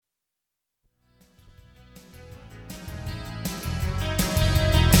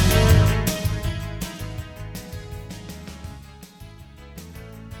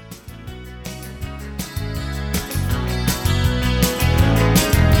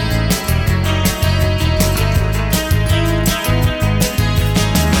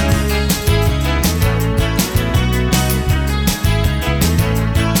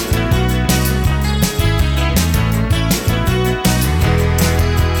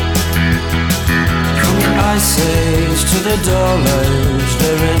message to the dull age.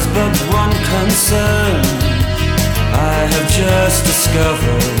 There is but one concern I have just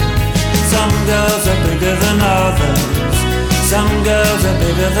discovered. Some girls are bigger than others. Some girls are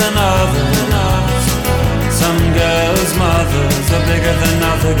bigger than others. Some girls' mothers are bigger than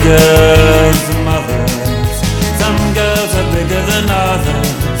other girls' mothers. Some girls are bigger than others.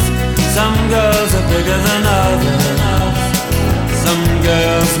 Some girls are bigger than others. Some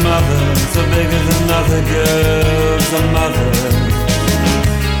girls' mothers are bigger than other girls' mothers.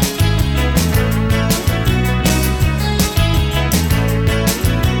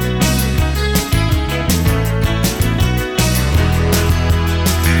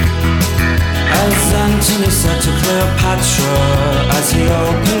 As Antony said to Cleopatra as he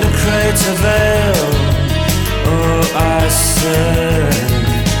opened a crater veil, oh, I said,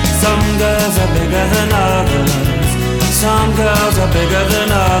 some girls are bigger than others. Some girls are bigger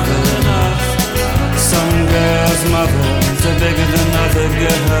than others. Some girls' mothers are bigger than other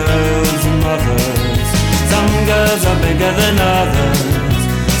girls' mothers. Some girls are bigger than others.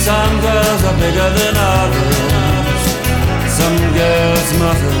 Some girls are bigger than others. Some girls'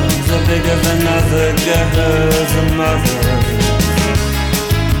 mothers are bigger than other girls' mothers.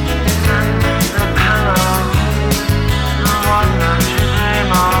 Send me the pillow, the one that you dream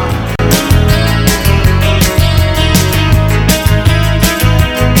of.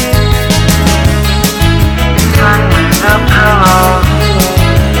 Send me the pillow,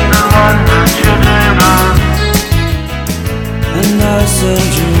 the one that you dream of. And I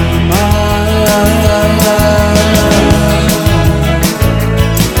send you my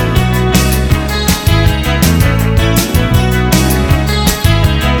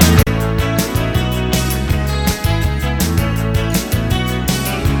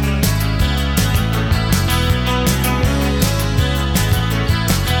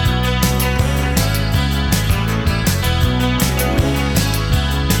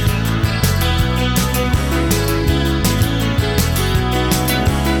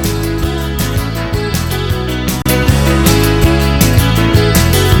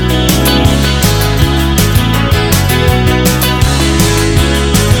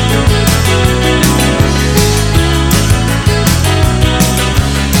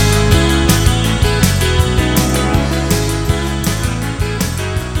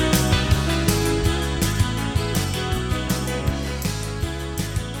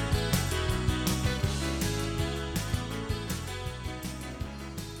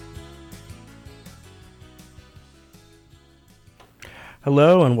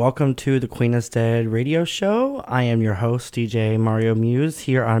Hello and welcome to the Queen is Dead radio show. I am your host, DJ Mario Muse,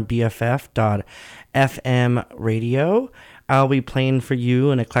 here on BFF.FM radio. I'll be playing for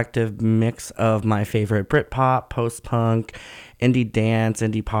you an eclectic mix of my favorite Britpop, post-punk, indie dance,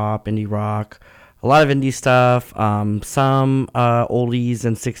 indie pop, indie rock, a lot of indie stuff, some oldies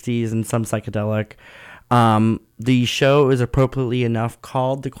and 60s and some psychedelic. The show is appropriately enough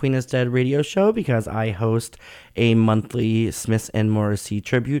called the Queen is Dead radio show because I host a monthly Smiths and Morrissey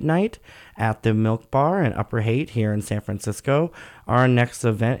tribute night at the Milk Bar in Upper Haight here in San Francisco. Our next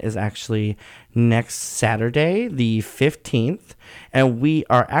event is actually next Saturday, the 15th, and we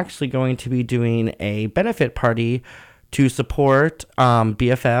are actually going to be doing a benefit party to support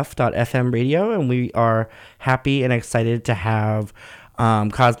BFF.FM radio, and we are happy and excited to have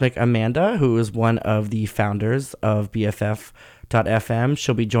Cosmic Amanda, who is one of the founders of BFF.FM.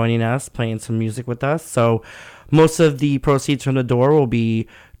 She'll be joining us, playing some music with us. So most of the proceeds from the door will be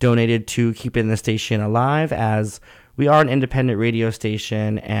donated to keeping the station alive, as we are an independent radio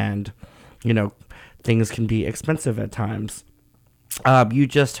station and, you know, things can be expensive at times. You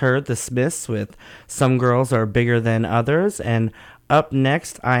just heard the Smiths with Some Girls Are Bigger Than Others. And up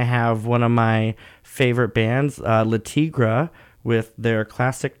next, I have one of my favorite bands, Le Tigre, with their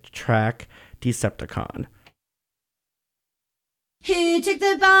classic track, Decepticon. Who took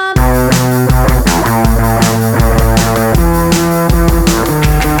the bomb? Every day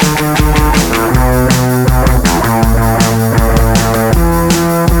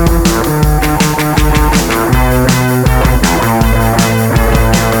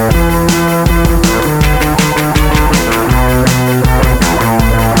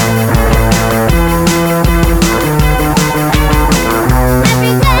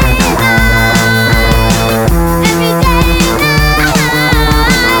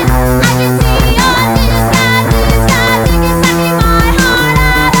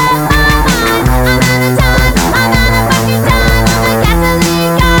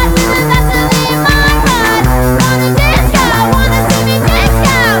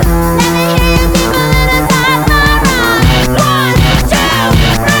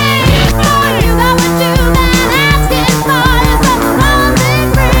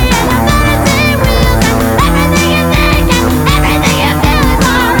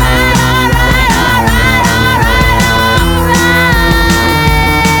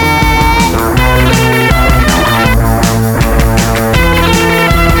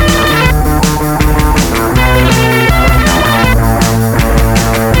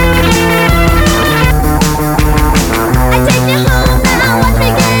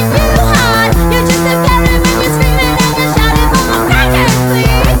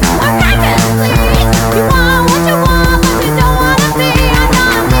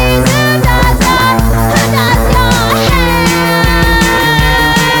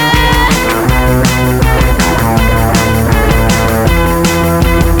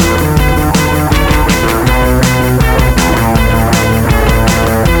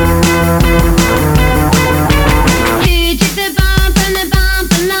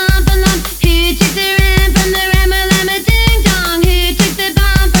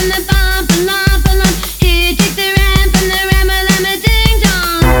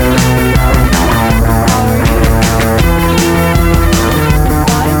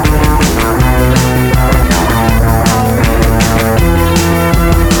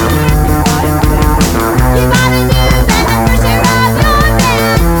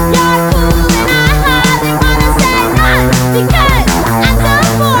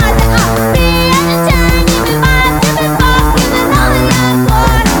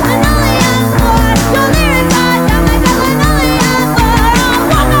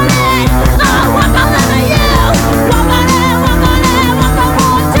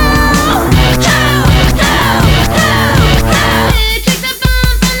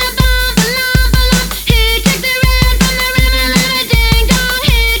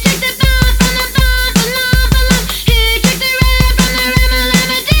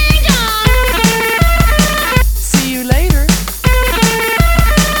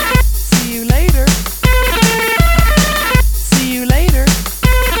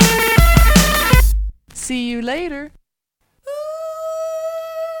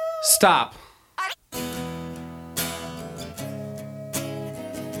Stop.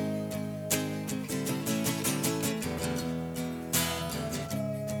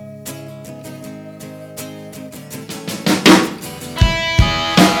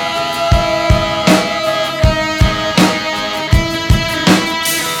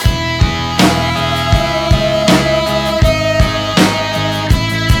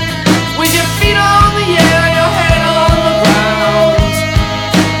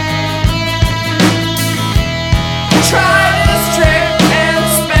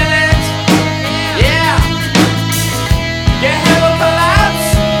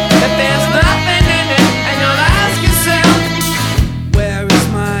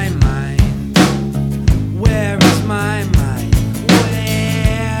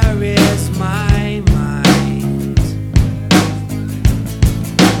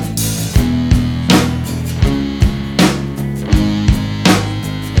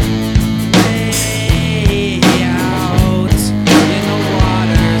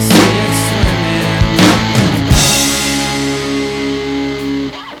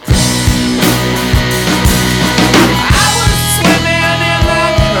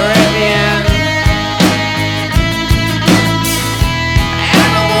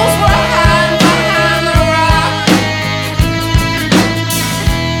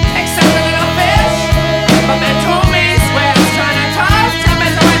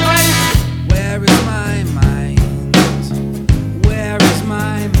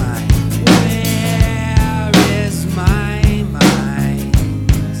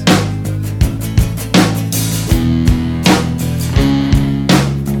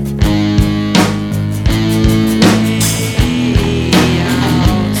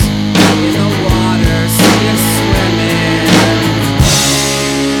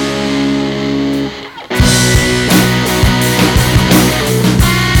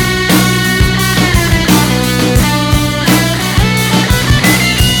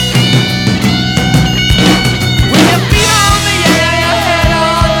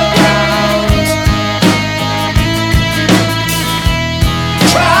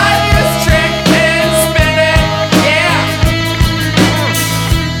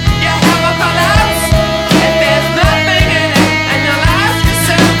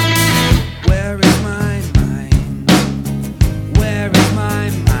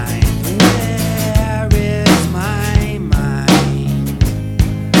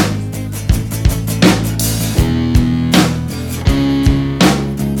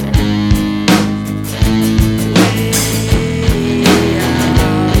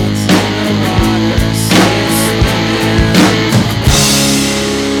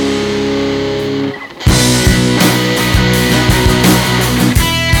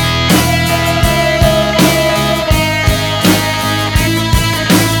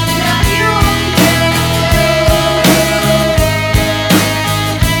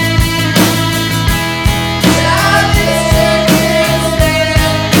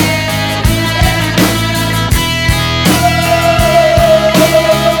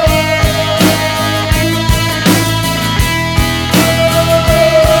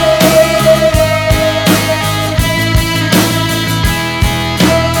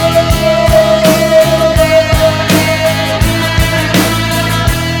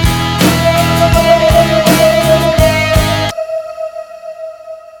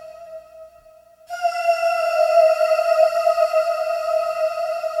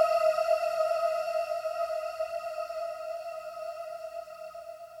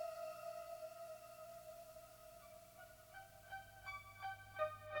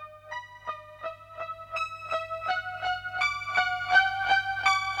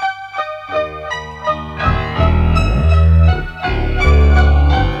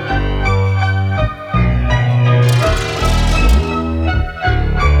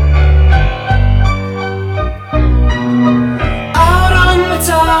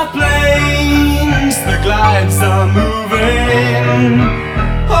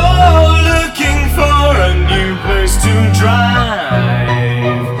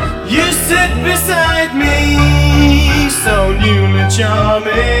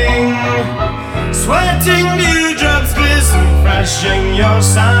 charming. Sweating dewdrops glisten, flashing your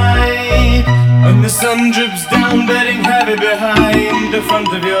side. And the sun drips down, bedding heavy behind the front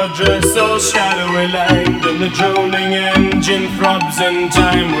of your dress, all shadowy lined. And the droning engine throbs in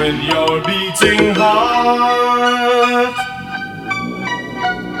time with your beating heart.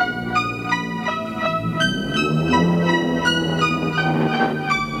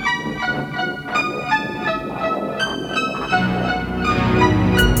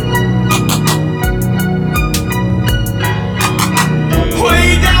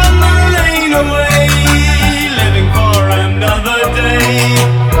 Way down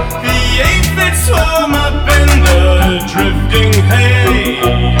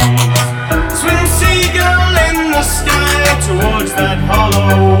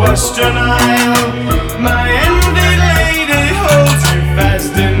Western Isle. My envied lady holds you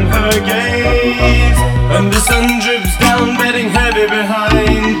fast in her gaze, and the sun drips down, bedding heavy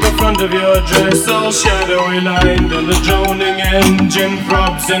behind the front of your dress, all shadowy lined, and the droning engine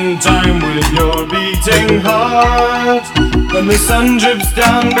throbs in time with your beating heart. And the sun drips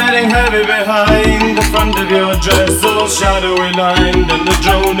down, bedding heavy behind the front of your dress, all shadowy lined, and the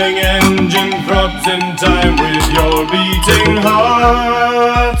droning engine throbs in time with your beating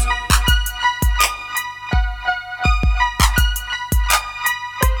heart.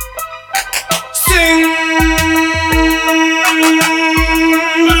 Sing,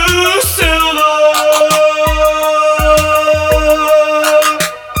 blue silver.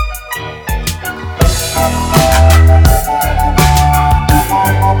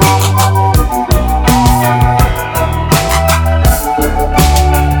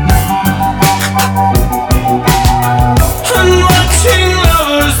 I'm watching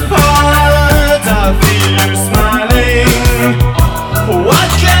lovers part, I feel you smiling. What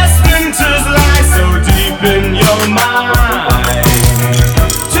glass splinters lie so deep in your mind?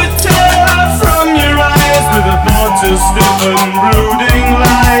 To tear from your eyes with a thought to stiffen brooding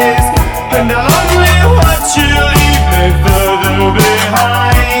lies, and I'll only watch you leave me further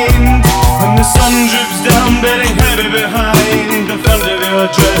behind. And the sun drips down, bedding heavy behind the front of your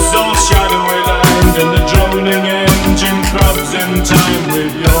dress, all shadowy lined, and the droning engine throbs in time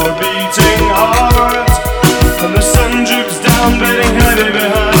with your beating heart. And the sun drips down, bedding heavy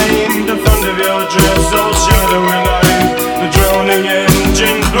behind the front of your dress, all shadowy lined. The droning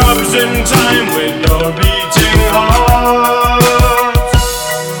engine throbs in time with your beating heart.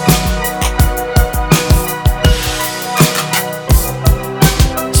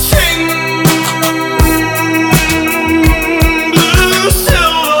 Sing, blue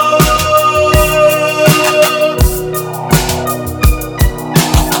silver.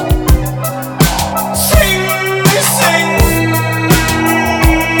 Sing, sing,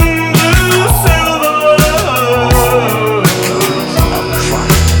 blue silver.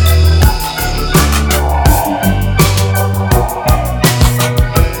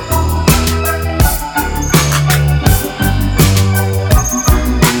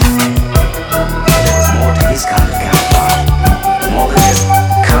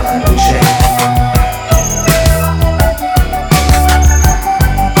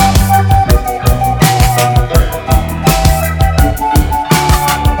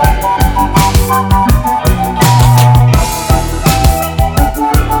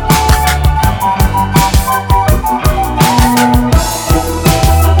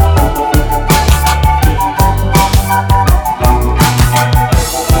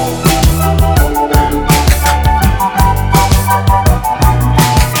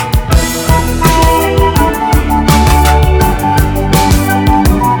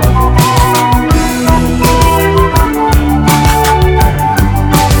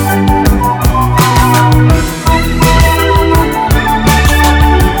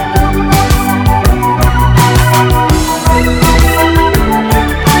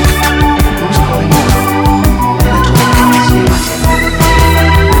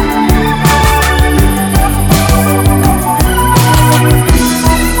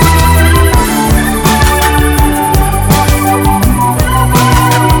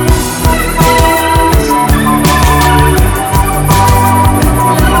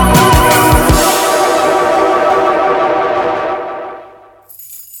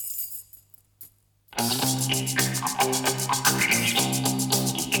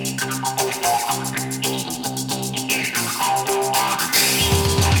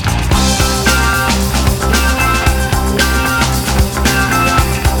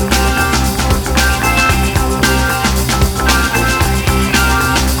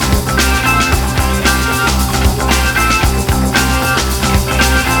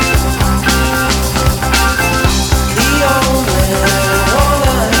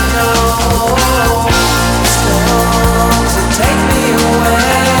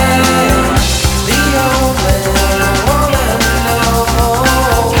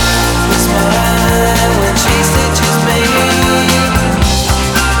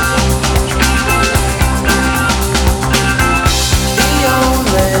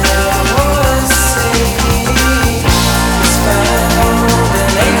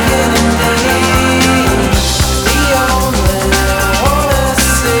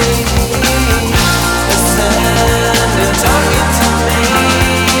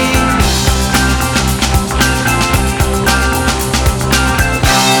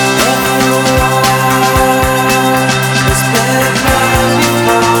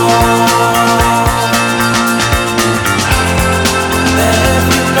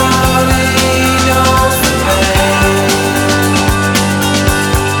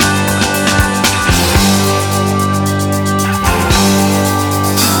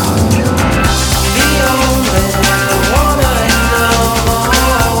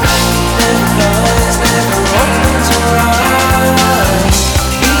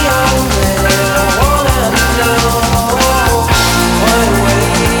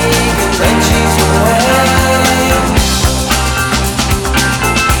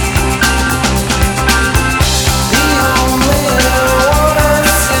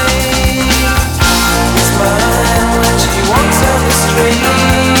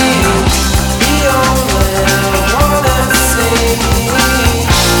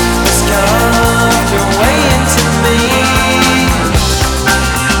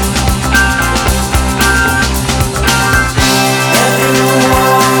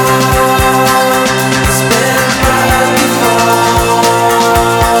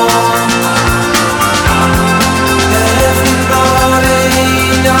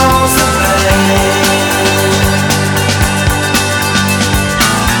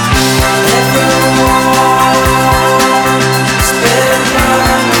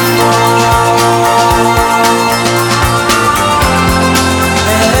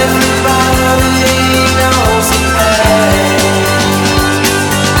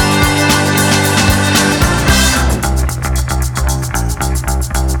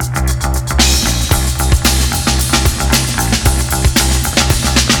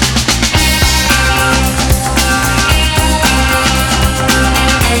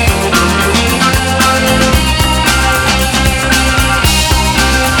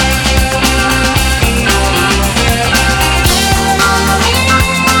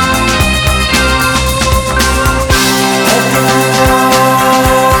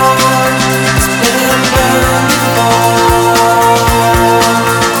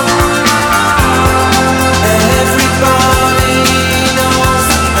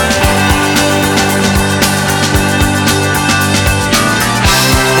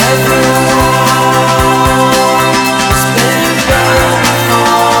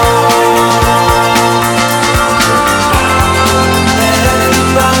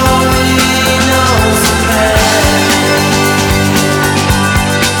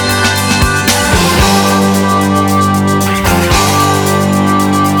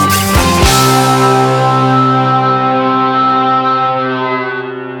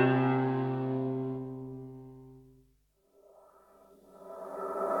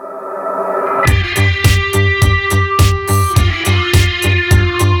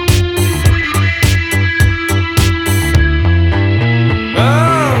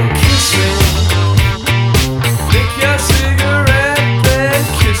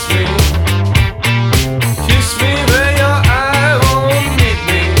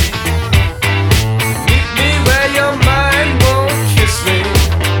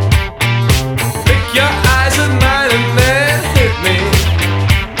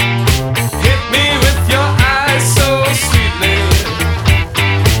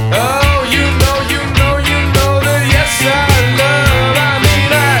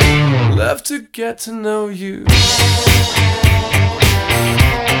 get to know you. Do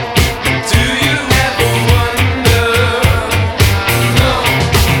you ever wonder? No,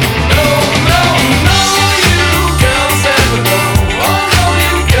 no, no, no, you girls never know. Oh no,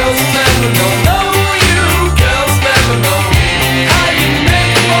 you girls never know. No, you girls never know how you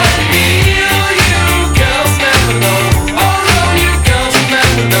make a boy feel. You girls never know. Oh no, you girls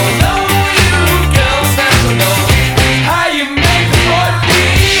never know. No, you girls never know how you make a boy feel.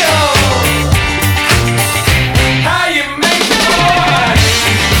 How you make a boy.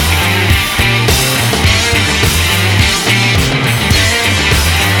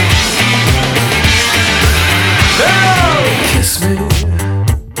 Oh, kiss me.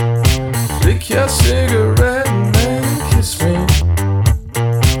 Flick your cigarette and then kiss me.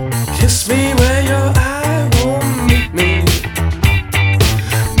 Kiss me where your eye won't meet me.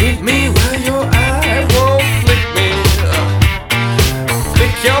 Meet me where your eye won't flick me.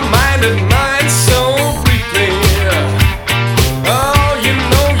 Flick your mind and mine so briefly. Oh, you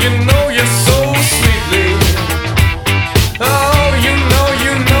know you're so sweetly. Oh, you know,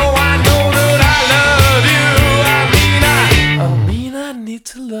 I know that I love you. I mean I need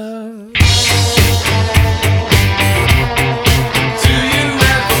to love. Do you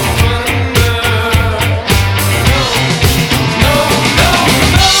ever wonder? No, no,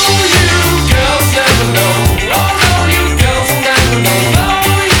 no, you girls never know. Oh no, you girls never know. No,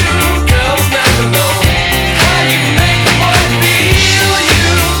 you girls never know how you make a boy feel. You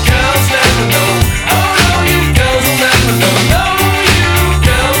girls never know. Oh no, you girls never know. No, you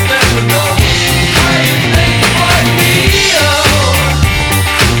girls never know how you make a boy feel.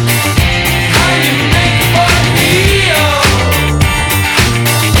 How you make a boy feel.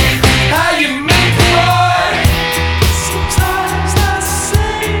 How you make a boy. Sometimes I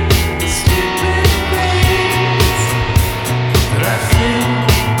say stupid things that I think.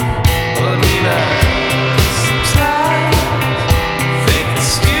 Well, I mean, I sometimes think the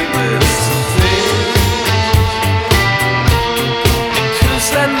stupidest of things. 'Cause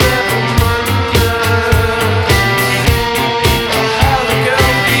I never wonder how the girl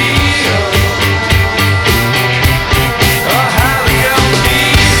feels. Or how the girl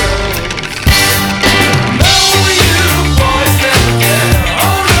feels. No, you boys never care.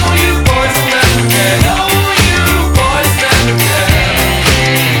 Oh no, you boys never care. No, you boys never care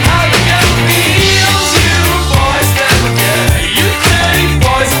how the girl feels. You boys never care. You dirty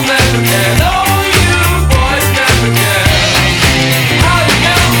boys never care. No, you boys never care how the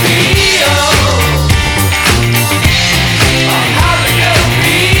girl feels. Or how the girl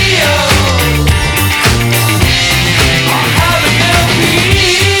feels. Or how the girl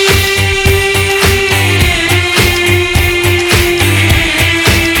feels.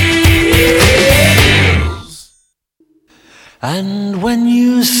 And when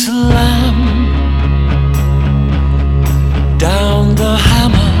you slam down the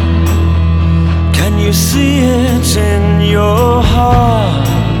hammer, can you see it in your heart?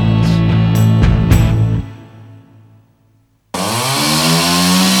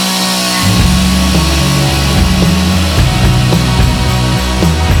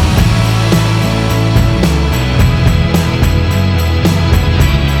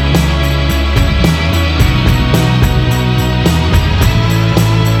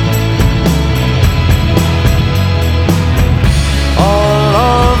 All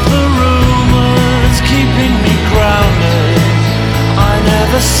of the rumors keeping me grounded. I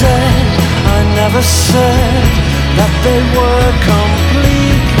never said that they were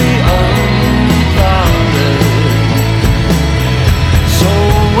completely unfounded. So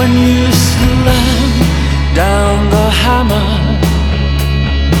when you slam down the hammer,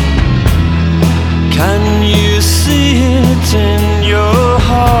 can you see it in your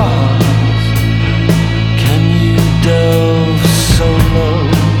heart? Can you delve so low?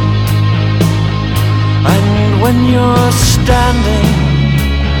 And when you're standing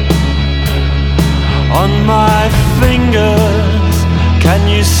on my fingers, can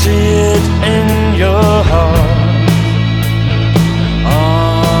you see it in your heart?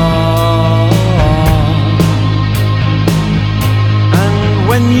 Oh. And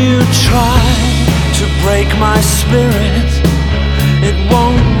when you try to break my spirit, it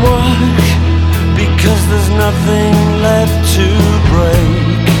won't work, because there's nothing left to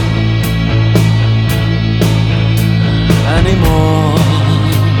break anymore.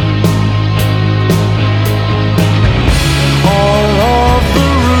 All of the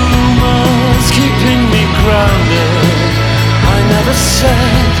rumors keeping me grounded. I never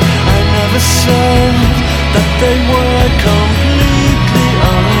said that they were completely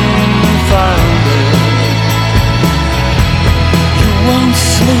unfounded. You won't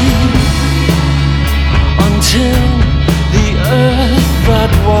sleep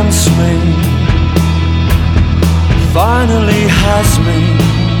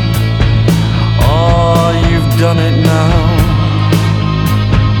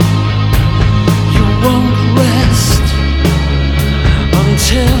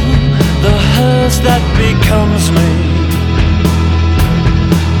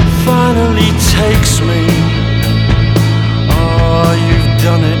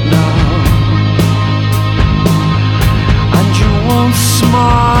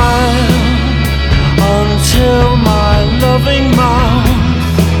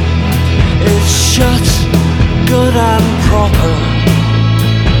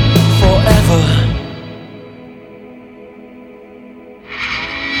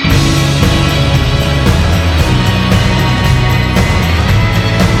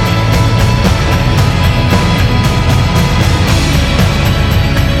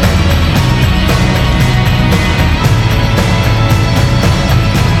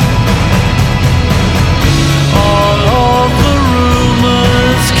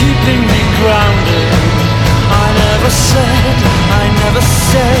never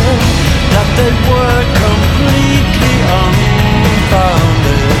said that they were completely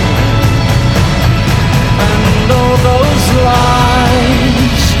unfounded. And all those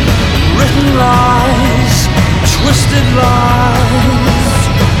lies, written lies, twisted lies,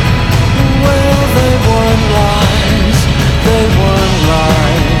 well, they weren't lies, they weren't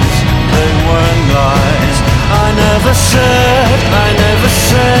lies, they weren't lies. I never said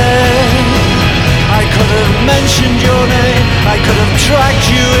I could have mentioned your name, I could have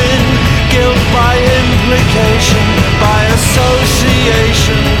tracked you in, guilt by implication, by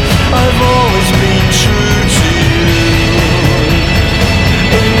association. I've always been true to you,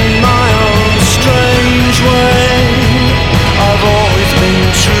 in my own strange way. I've always been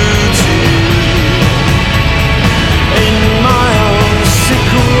true to you, in my own sick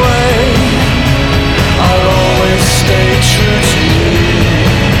way. I'll always stay true to you.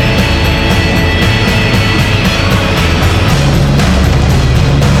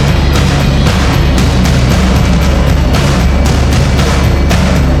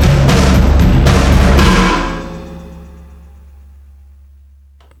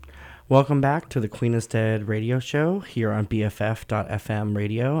 Welcome back to the Queen is Dead radio show here on BFF.FM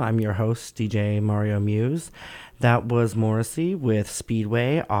radio. I'm your host, DJ Mario Muse. That was Morrissey with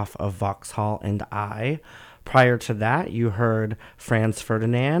Speedway off of Vauxhall and I. Prior to that, you heard Franz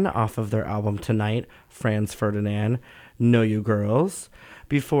Ferdinand off of their album Tonight, Franz Ferdinand, Know You Girls.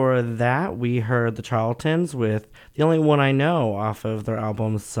 Before that, we heard the Charlatans with The Only One I Know off of their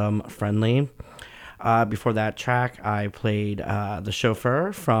album Some Friendly. Before that track, I played The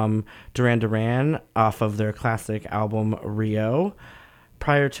Chauffeur from Duran Duran off of their classic album Rio.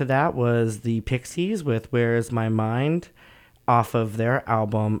 Prior to that was the Pixies with Where's My Mind off of their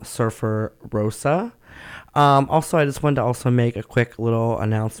album Surfer Rosa. Also, I just wanted to also make a quick little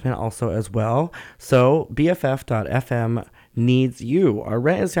announcement also as well. So, BFF.FM needs you. Our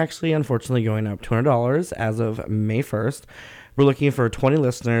rent is actually unfortunately going up $200 as of May 1st. We're looking for 20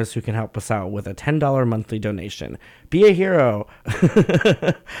 listeners who can help us out with a $10 monthly donation. Be a hero.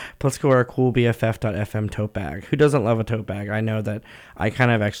 Plus go our cool BFF.FM tote bag. Who doesn't love a tote bag? I know that I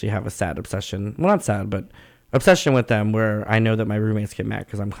kind of actually have a sad obsession. Well, not sad, but obsession with them where I know that my roommates get mad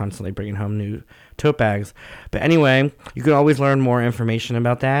because I'm constantly bringing home new tote bags. But anyway, you can always learn more information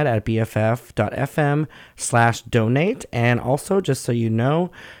about that at bff.fm/donate. And also, just so you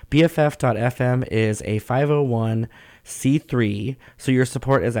know, BFF.FM is a 501c3, so your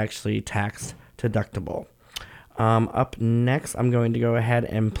support is actually tax deductible. Up next, I'm going to go ahead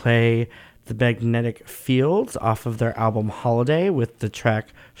and play The Magnetic Fields off of their album Holiday with the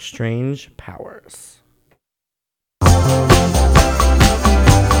track Strange Powers.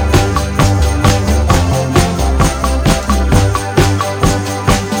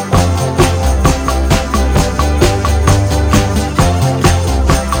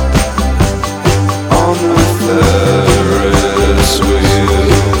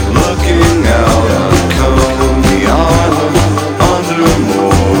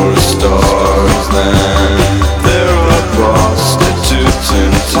 Prostitutes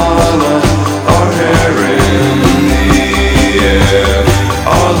in Thailand, our hair in the air.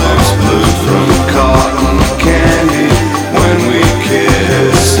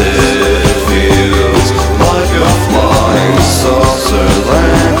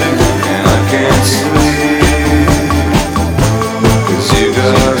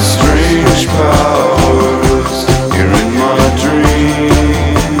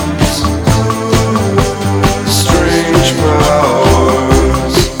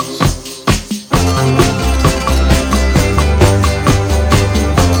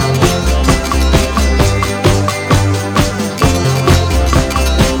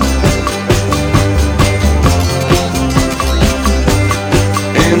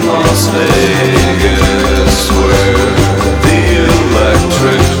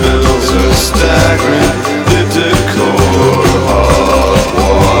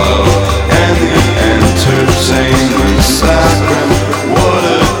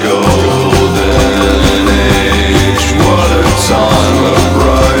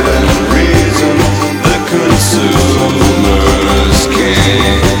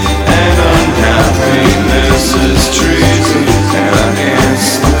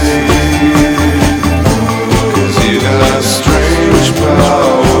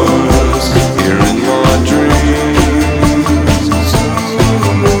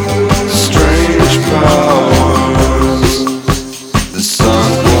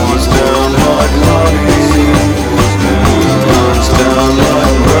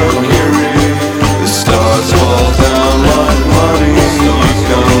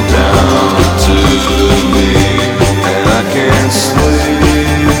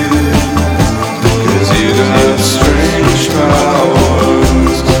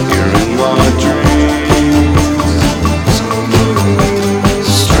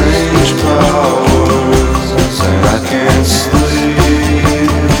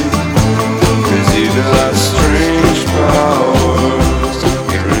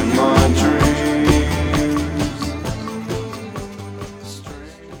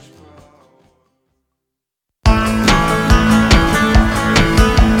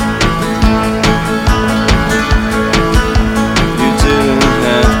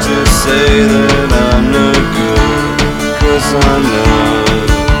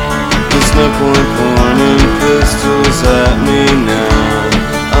 no point pointing pistols at me now.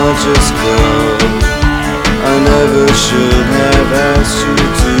 I'll just go. I never should have asked you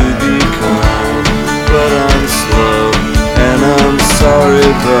to be kind, but I'm slow and I'm sorry,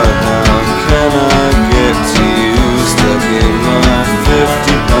 but how can I get to you? Stuck in my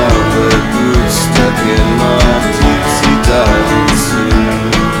 50-pound lead boots, stuck in my deep sea diving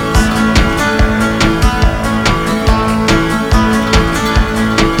suits.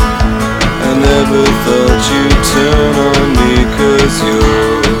 I never thought you'd turn on me, 'cause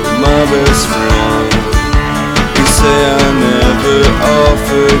you're my best friend. You say I never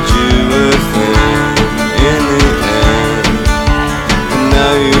offered you a thing in the end, and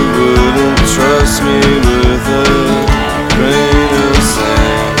now you wouldn't trust me with a grain of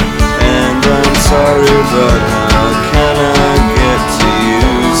sand. And I'm sorry, but how can I get to you?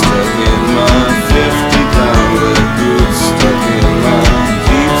 Stuck in my 50-pound lead boots, stuck in my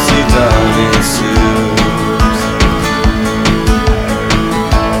deep sea diving suits.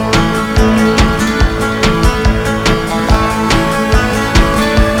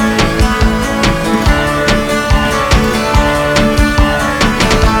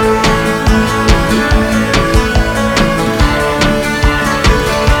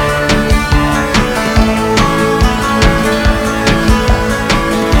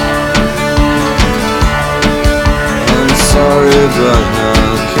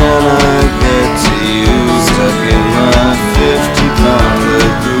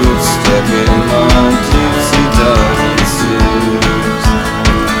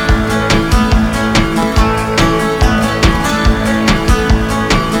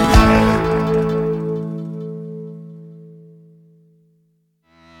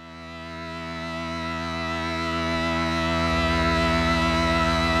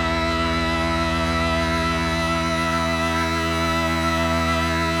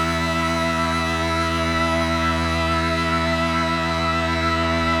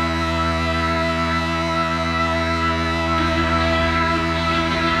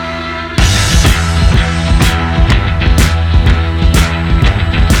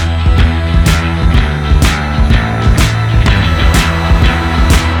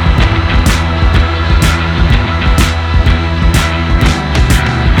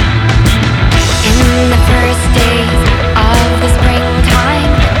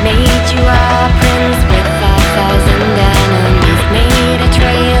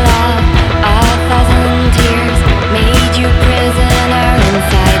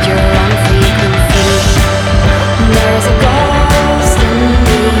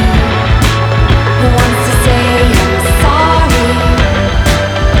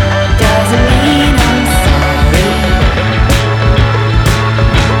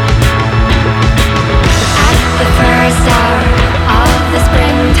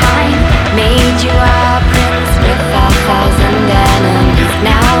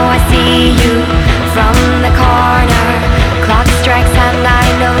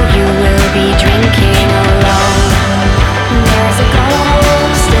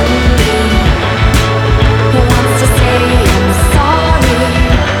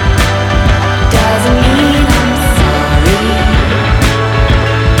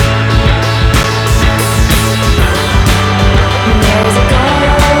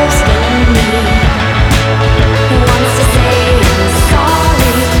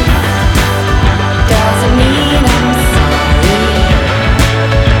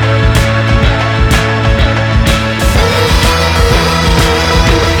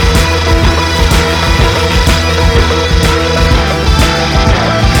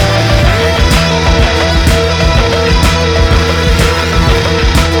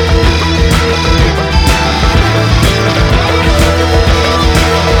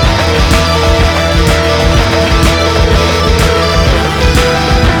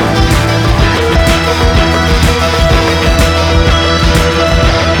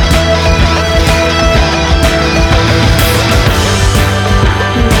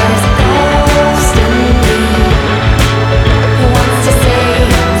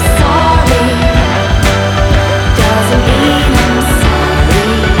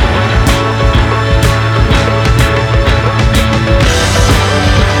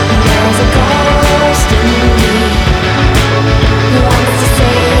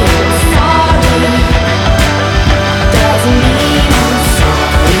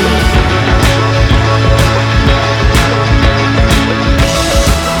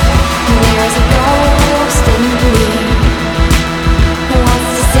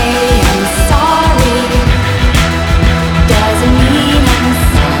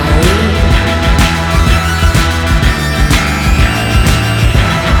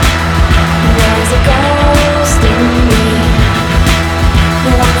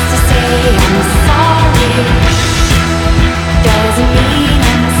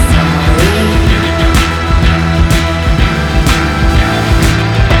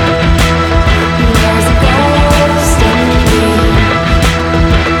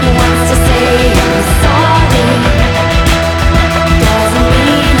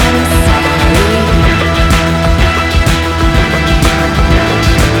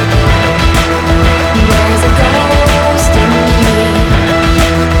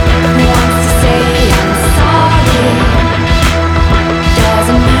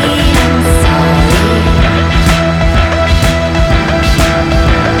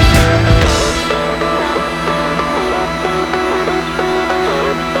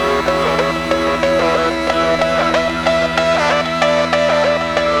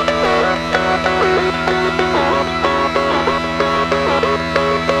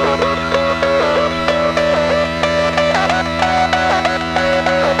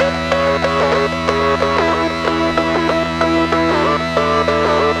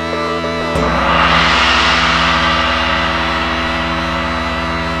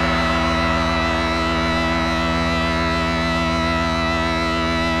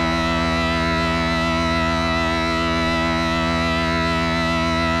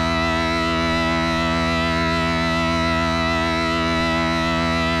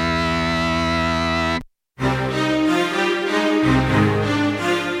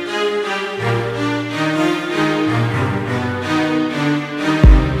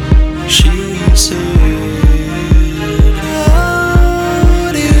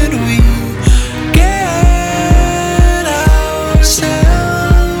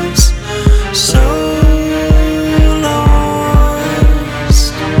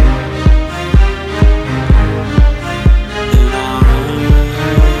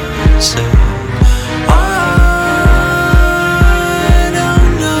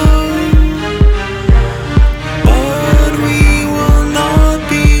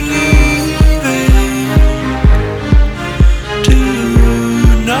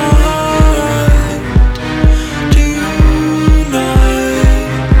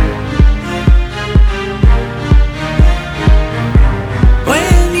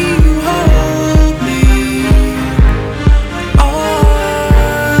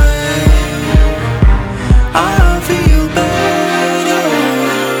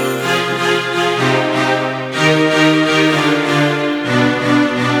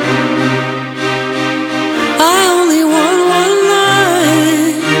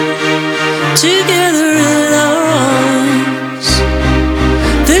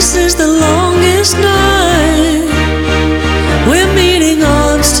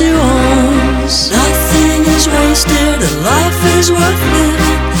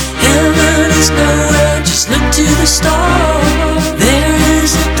 the stars. There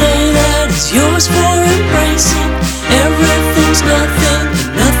is a day that is yours for embracing. Everything's nothing,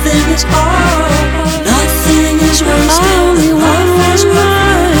 and nothing is all. Nothing is wasted, only one was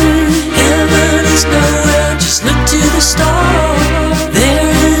right. Heaven is nowhere, just look to the stars. There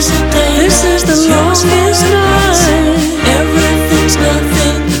is a day, this is the longest night. Everything's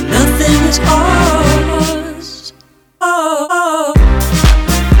nothing, and nothing is ours. Oh.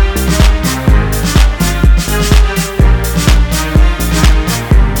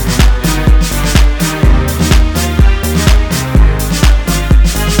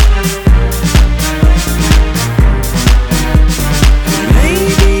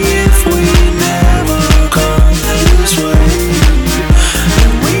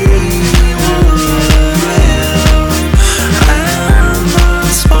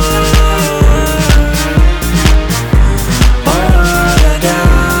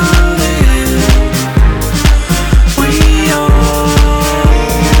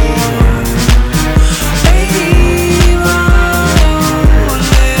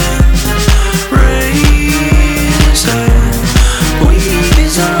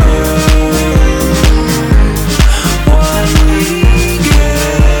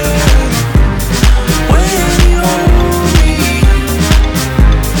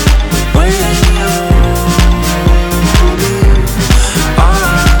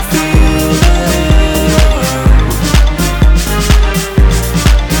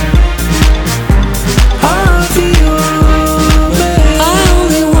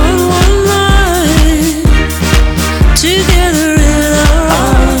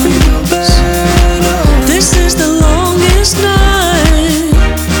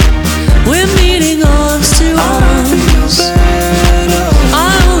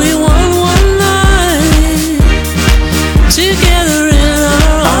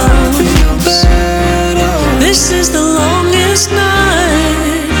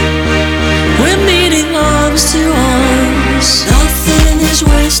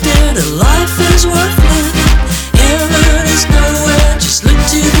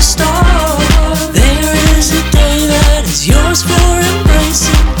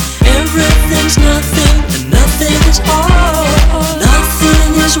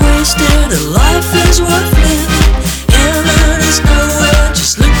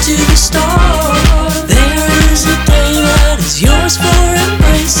 There is a day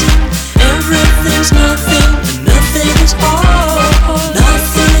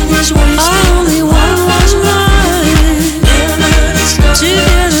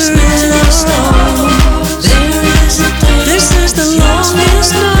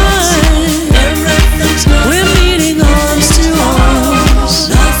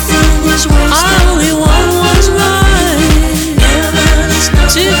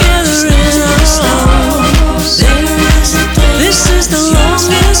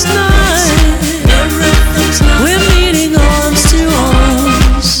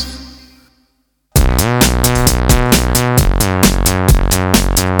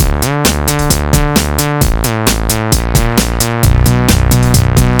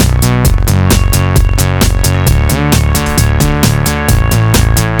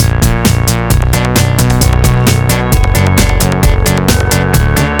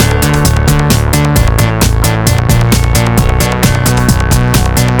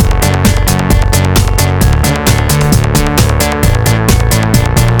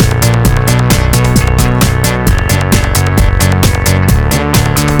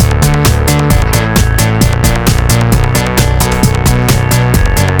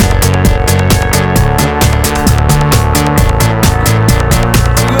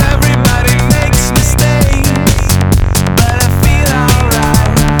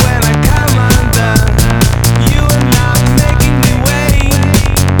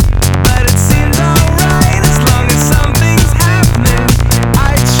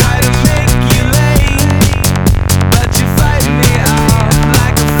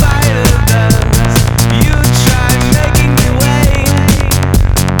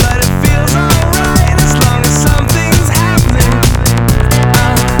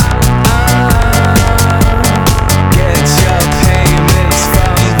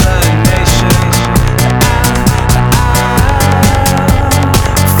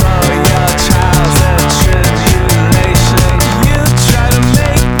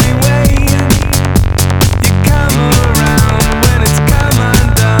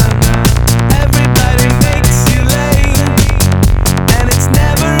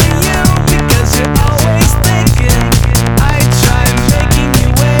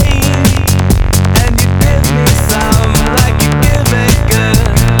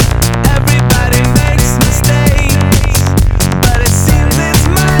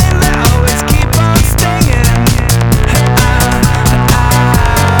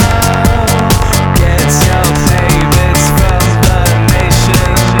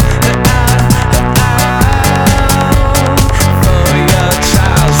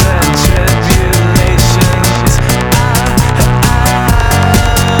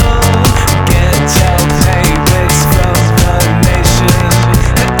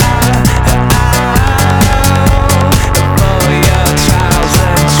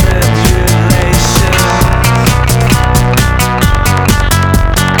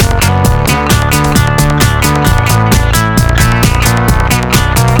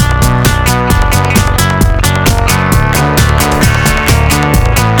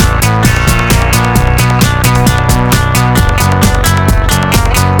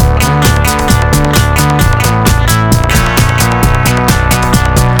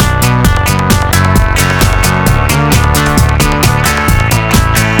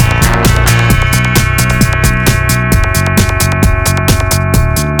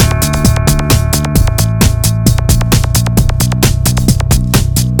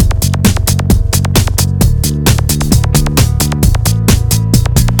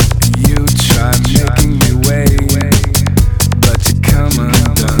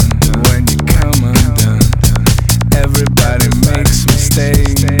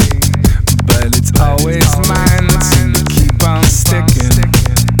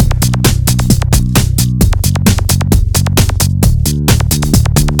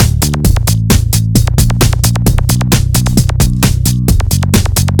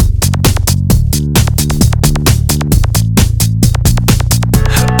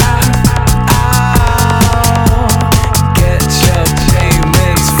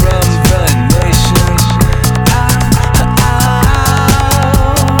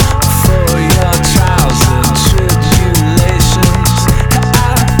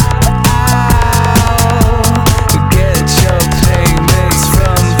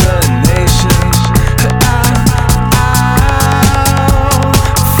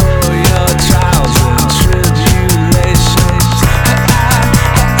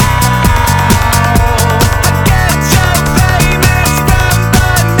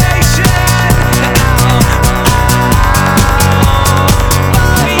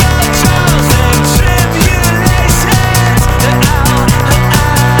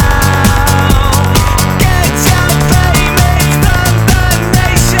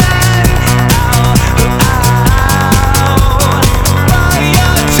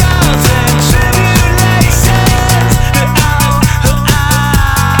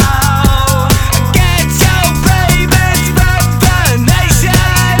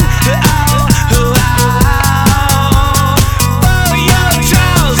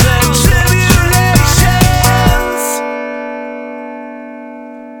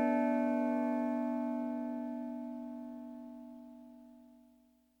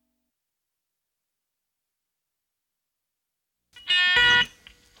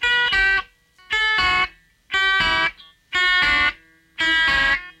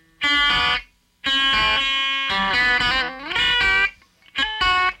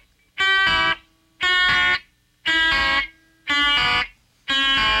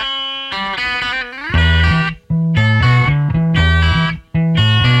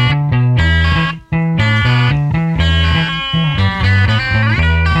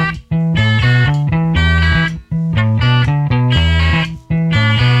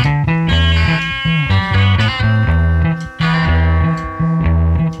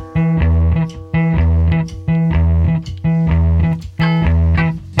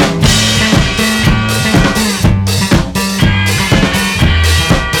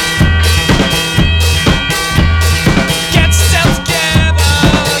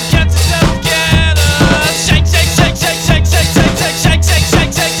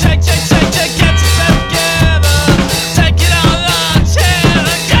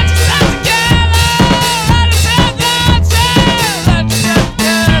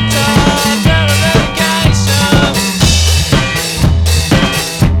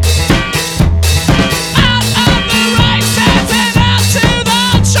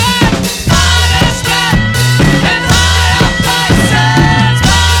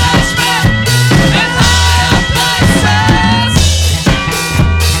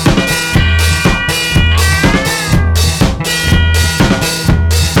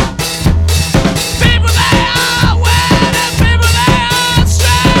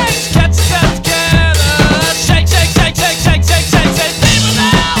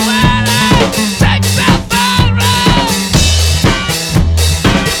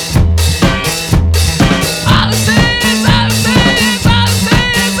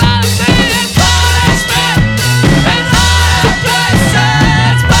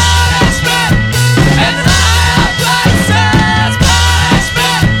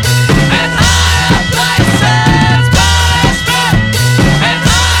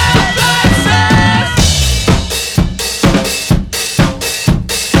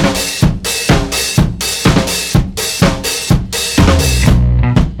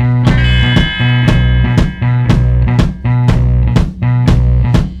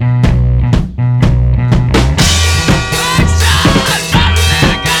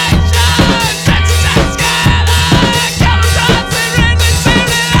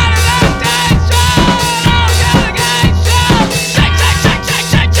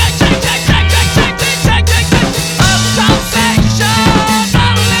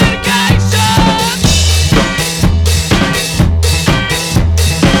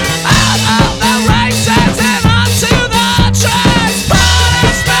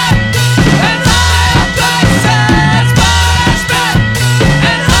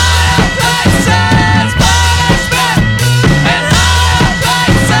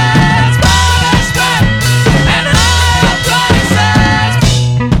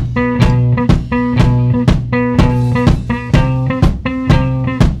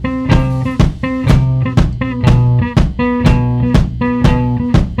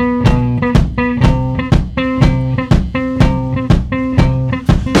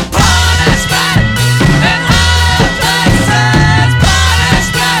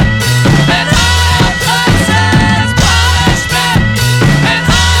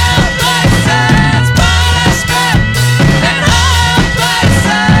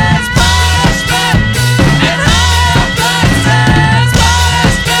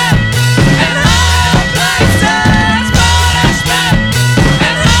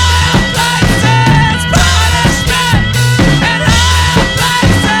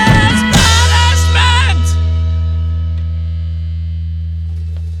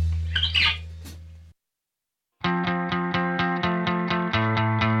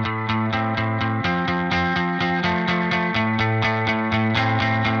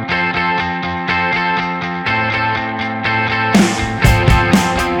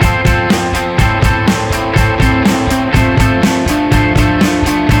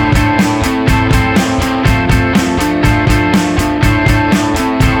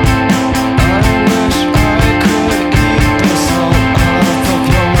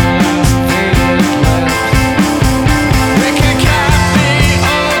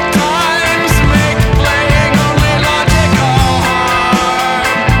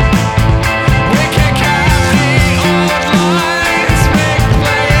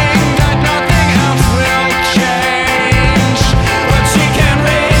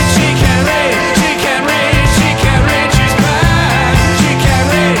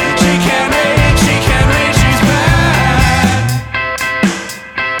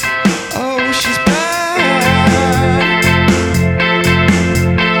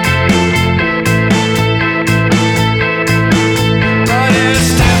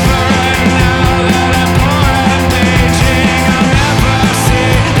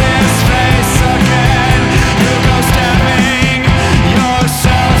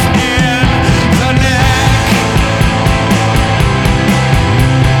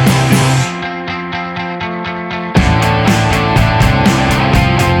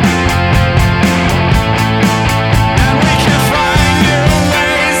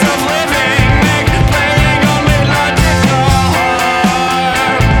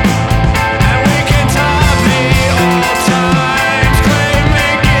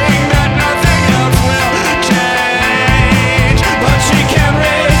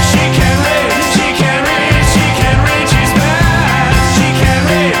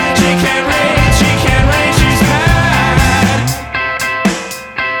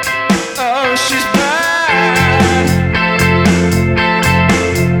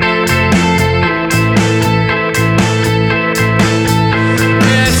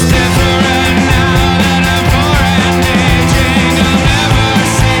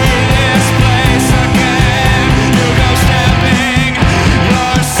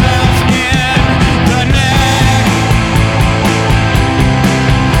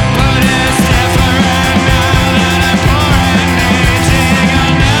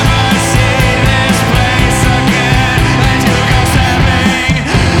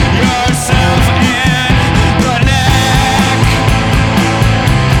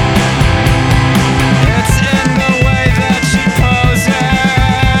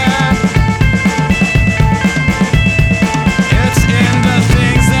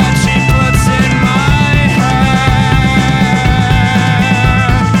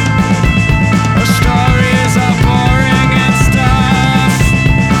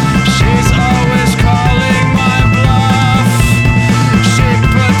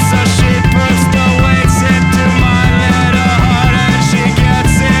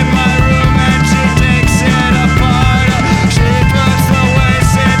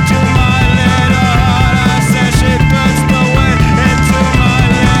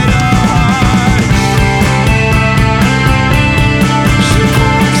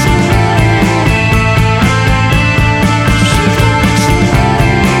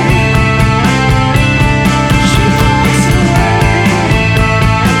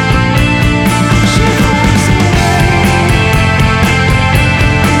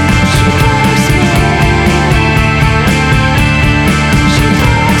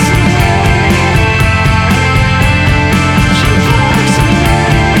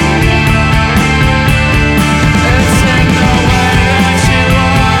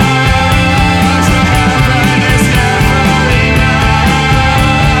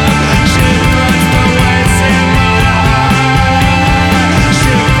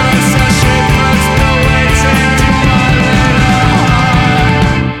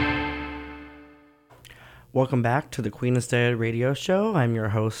Welcome back to the Queen is Dead radio show. I'm your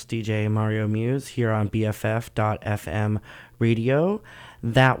host, DJ Mario Muse, here on BFF.FM radio.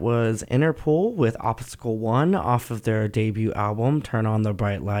 That was Interpol with Obstacle 1 off of their debut album, Turn on the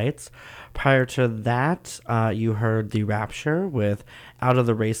Bright Lights. Prior to that, you heard The Rapture with Out of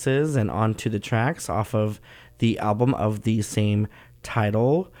the Races and Onto the Tracks off of the album of the same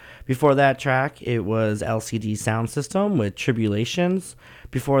title. Before that track, it was LCD Sound System with Tribulations.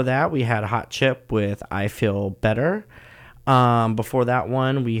 Before that, we had Hot Chip with I Feel Better. Before that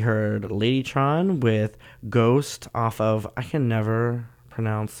one, we heard Ladytron with Ghost off of, I can never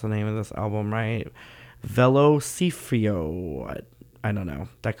pronounce the name of this album right, Velocifrio. I don't know.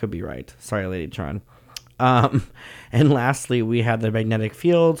 That could be right. Sorry, Ladytron. And lastly, we had the Magnetic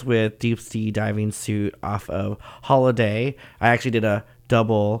Fields with Deep Sea Diving Suit off of Holiday. I actually did a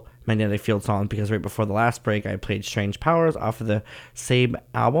double Magnetic Field song because right before the last break, I played Strange Powers off of the same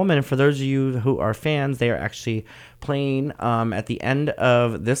album. And for those of you who are fans, they are actually playing at the end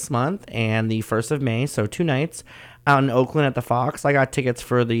of this month and the 1st of May, so 2 nights, out in Oakland at the Fox. I got tickets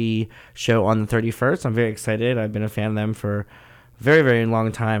for the show on the 31st. I'm very excited. I've been a fan of them for very, very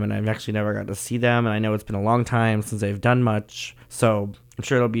long time, and I've actually never got to see them, and I know it's been a long time since they've done much, so I'm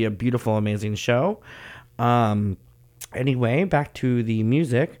sure it'll be a beautiful, amazing show. Anyway, back to the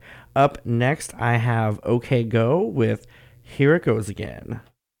music. Up next, I have OK Go with Here It Goes Again.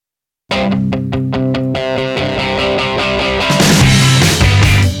 It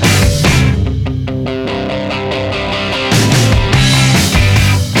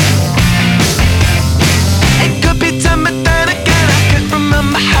could be 10, but then again I can't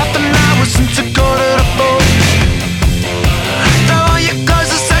remember half an hour since I got it up. Throw all your clothes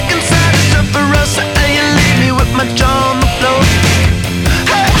a second side is up for us, and you leave me with my jaw on the floor.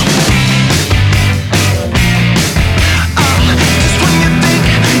 Hey. Just when you think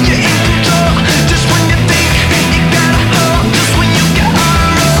you're in control, just when you think you got a hold, just when you get on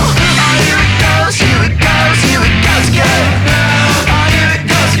a roll. Oh, here it goes, here it goes, here it goes again. Oh, here it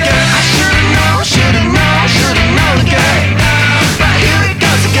goes again. I should've known again. But here it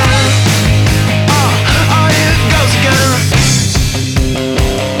goes again. Oh, here it goes again.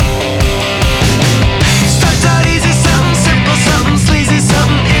 Starts out easy, something simple, something sleazy,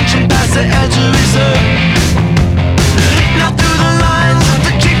 something inching past the edge of reserve. Now through the lines of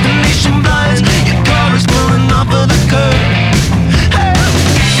the cheap Venetian blinds, your car is pulling off of the curb. Hey.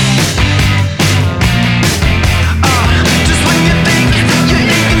 Just when you think you're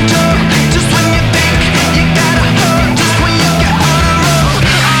in control, just when you think you got a hold, just when you get on a roll.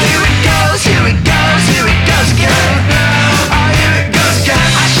 Oh, here it goes, here it goes, here it goes again. Oh, here it goes again.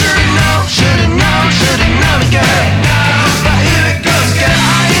 I should've known again. But here it goes again.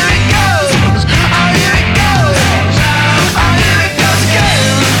 Oh, here it goes. Oh, here it goes. Oh, here it goes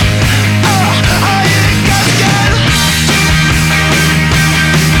again. Oh, here it goes again.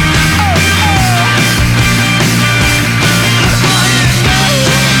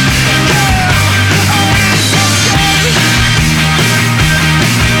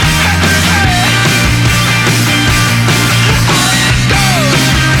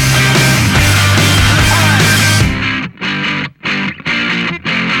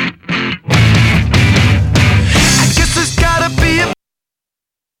 I guess there's gotta be a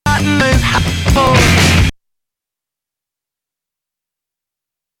button and for.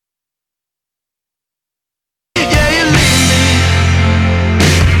 Yeah, you leave me.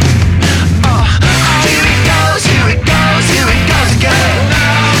 Oh, here it goes, here it goes, here it goes again.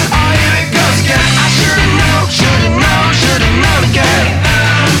 Oh, here it goes again. I should've known again.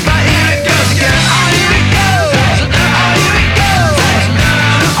 But here it goes again. Oh, here it goes. Oh, here it goes.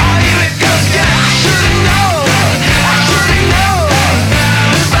 Oh, here it goes again. I should've known.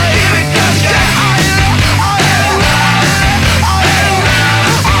 But here it goes again. Oh, here it goes. Oh,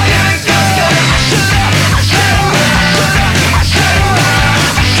 here it goes again. I should've known.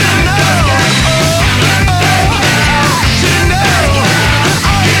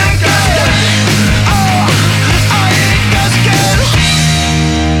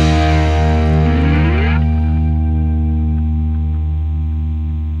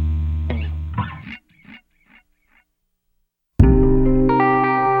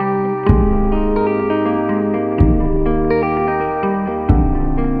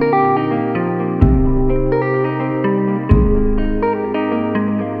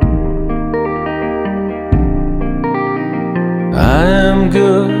 I am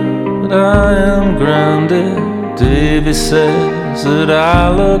good, I am grounded. Davy says that I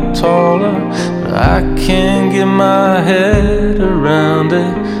look taller, but I can't get my head around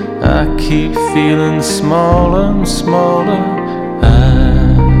it. I keep feeling smaller and smaller. I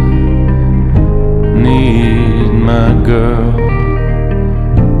need my girl.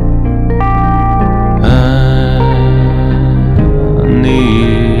 I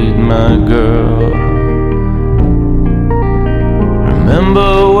need my girl.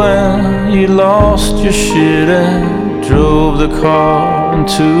 Remember when you lost your shit and drove the car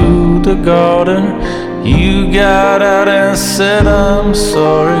into the garden? You got out and said I'm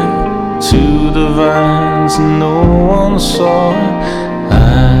sorry to the vines, no one saw it. I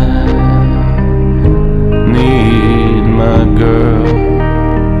need my girl.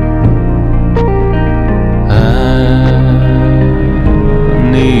 I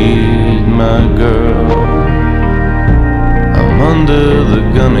need my girl. I'm under the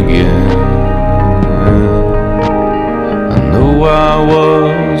gun again. I know I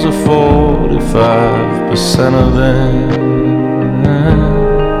was a 45% of them.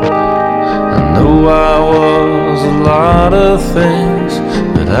 I know I was a lot of things,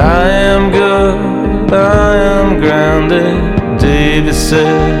 but I am good, I am grounded. David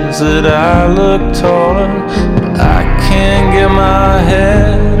says that I look taller, but I can't get my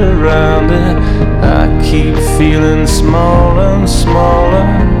head around it. I keep feeling smaller and smaller.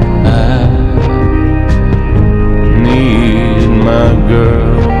 I need my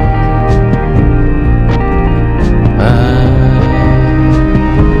girl. I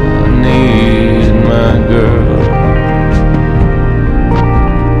need my girl.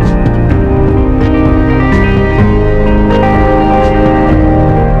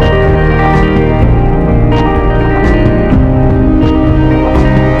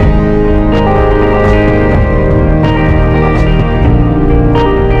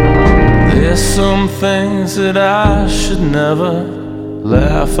 Some things that I should never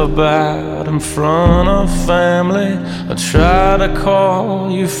laugh about in front of family. I try to call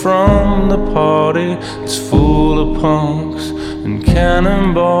you from the party. It's full of punks and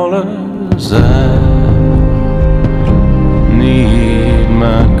cannonballers. I need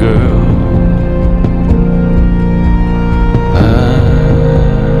my girl. I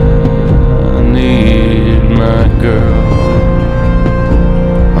need my girl.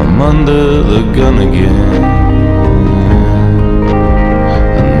 I'm under the gun again.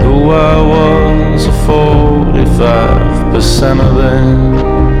 I know I was a 45% of them.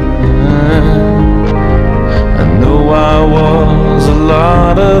 I know I was a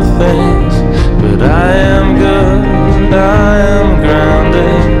lot of things, but I am good, I am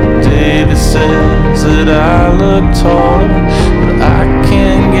grounded. David says that I look taller, but I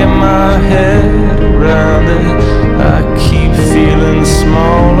can't get my head around it. I keep feeling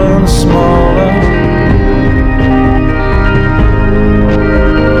smaller and smaller.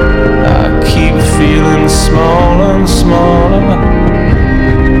 I keep feeling smaller and smaller.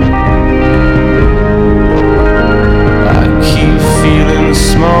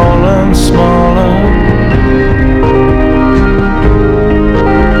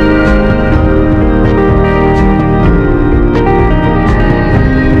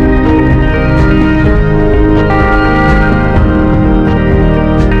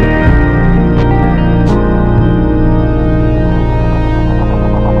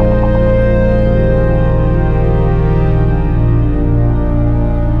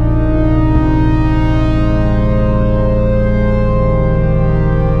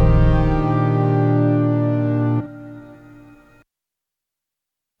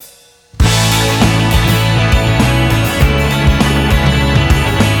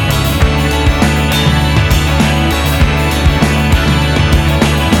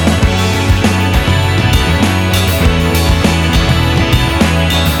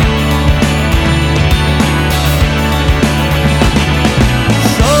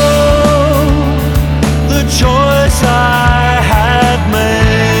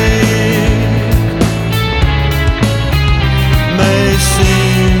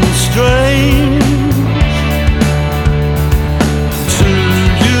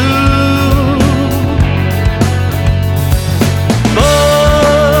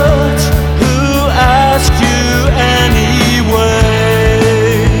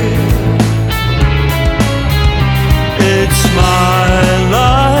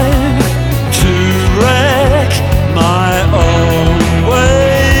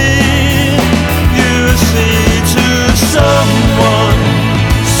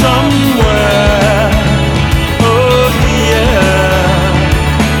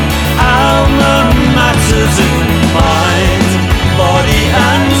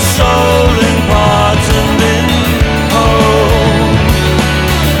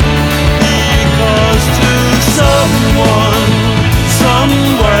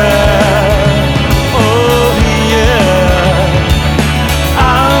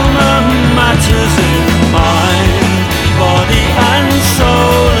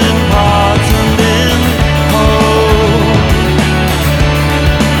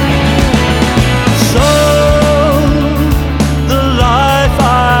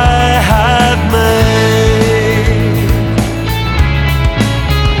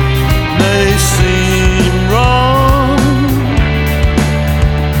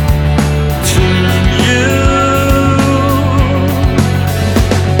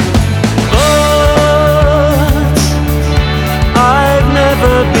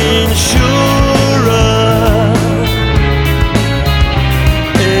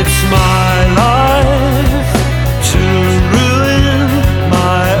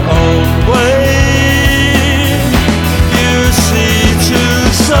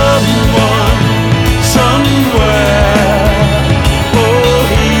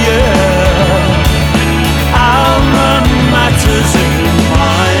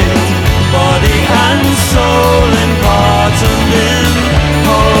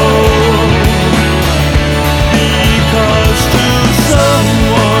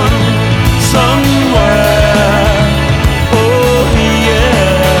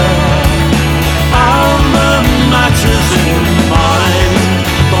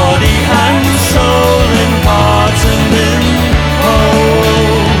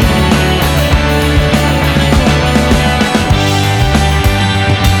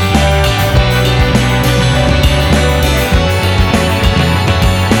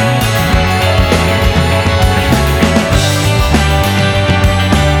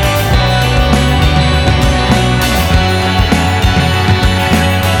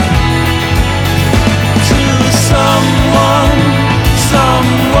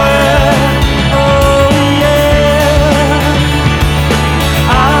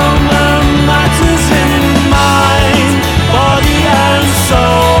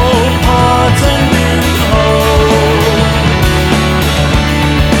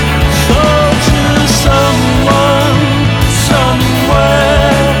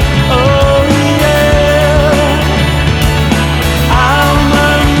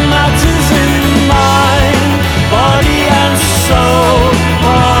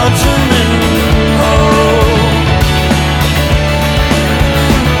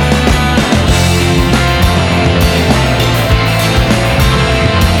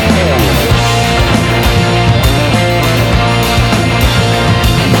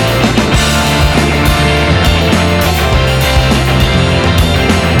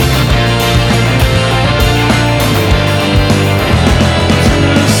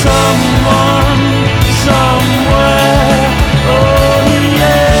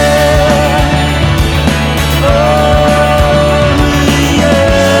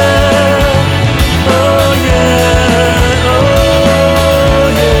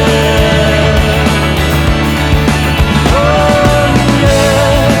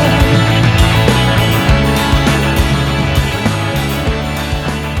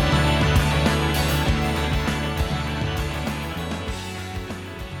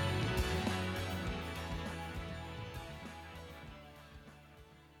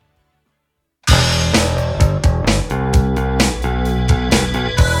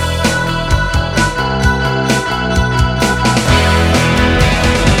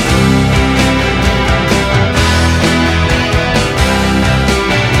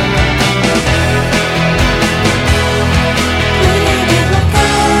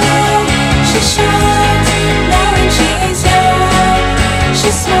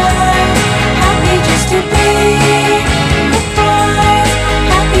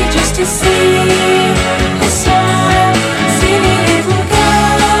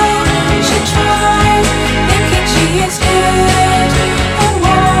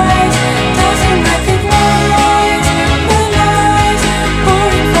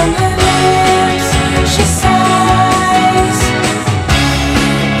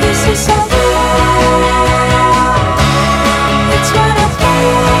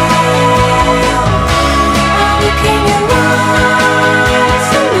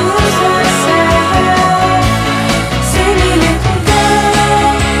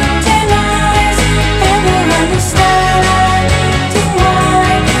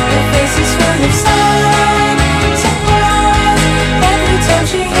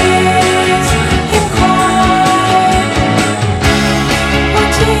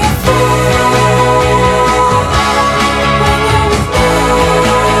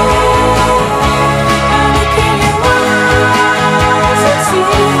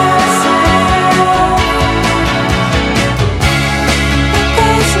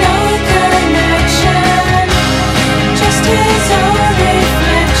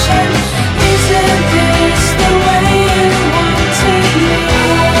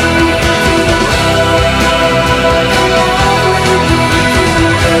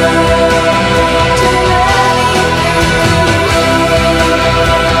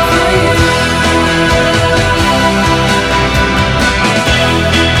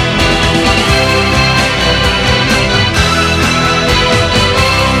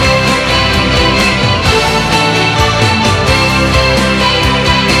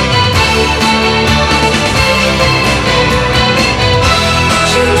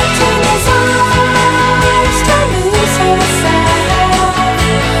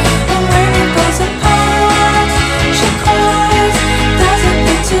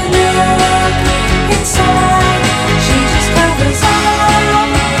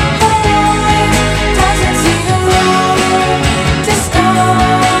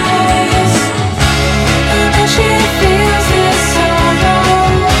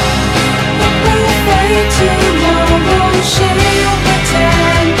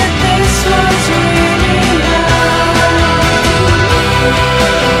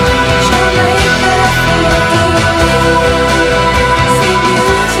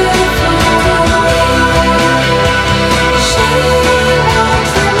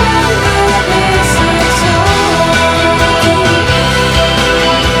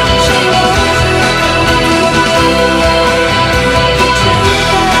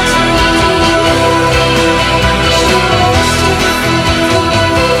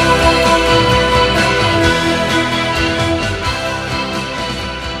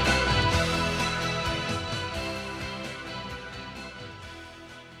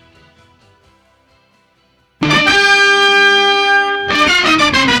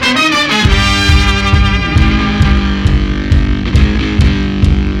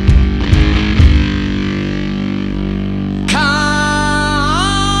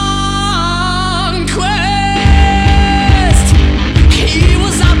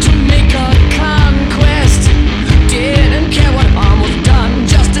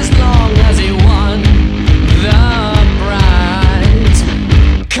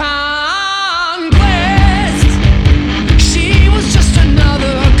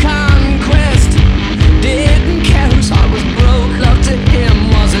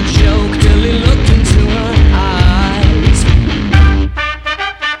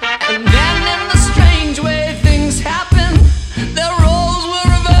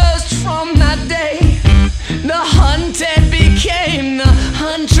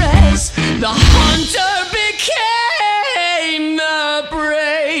 huntress. The hunter became the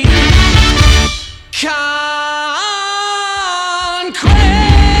prey. Conquest.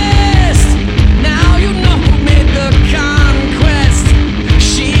 Now you know who made the conquest.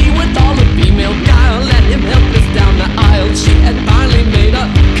 She with all the female guile, let him help us down the aisle. She had finally made a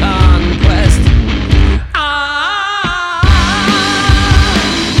conquest.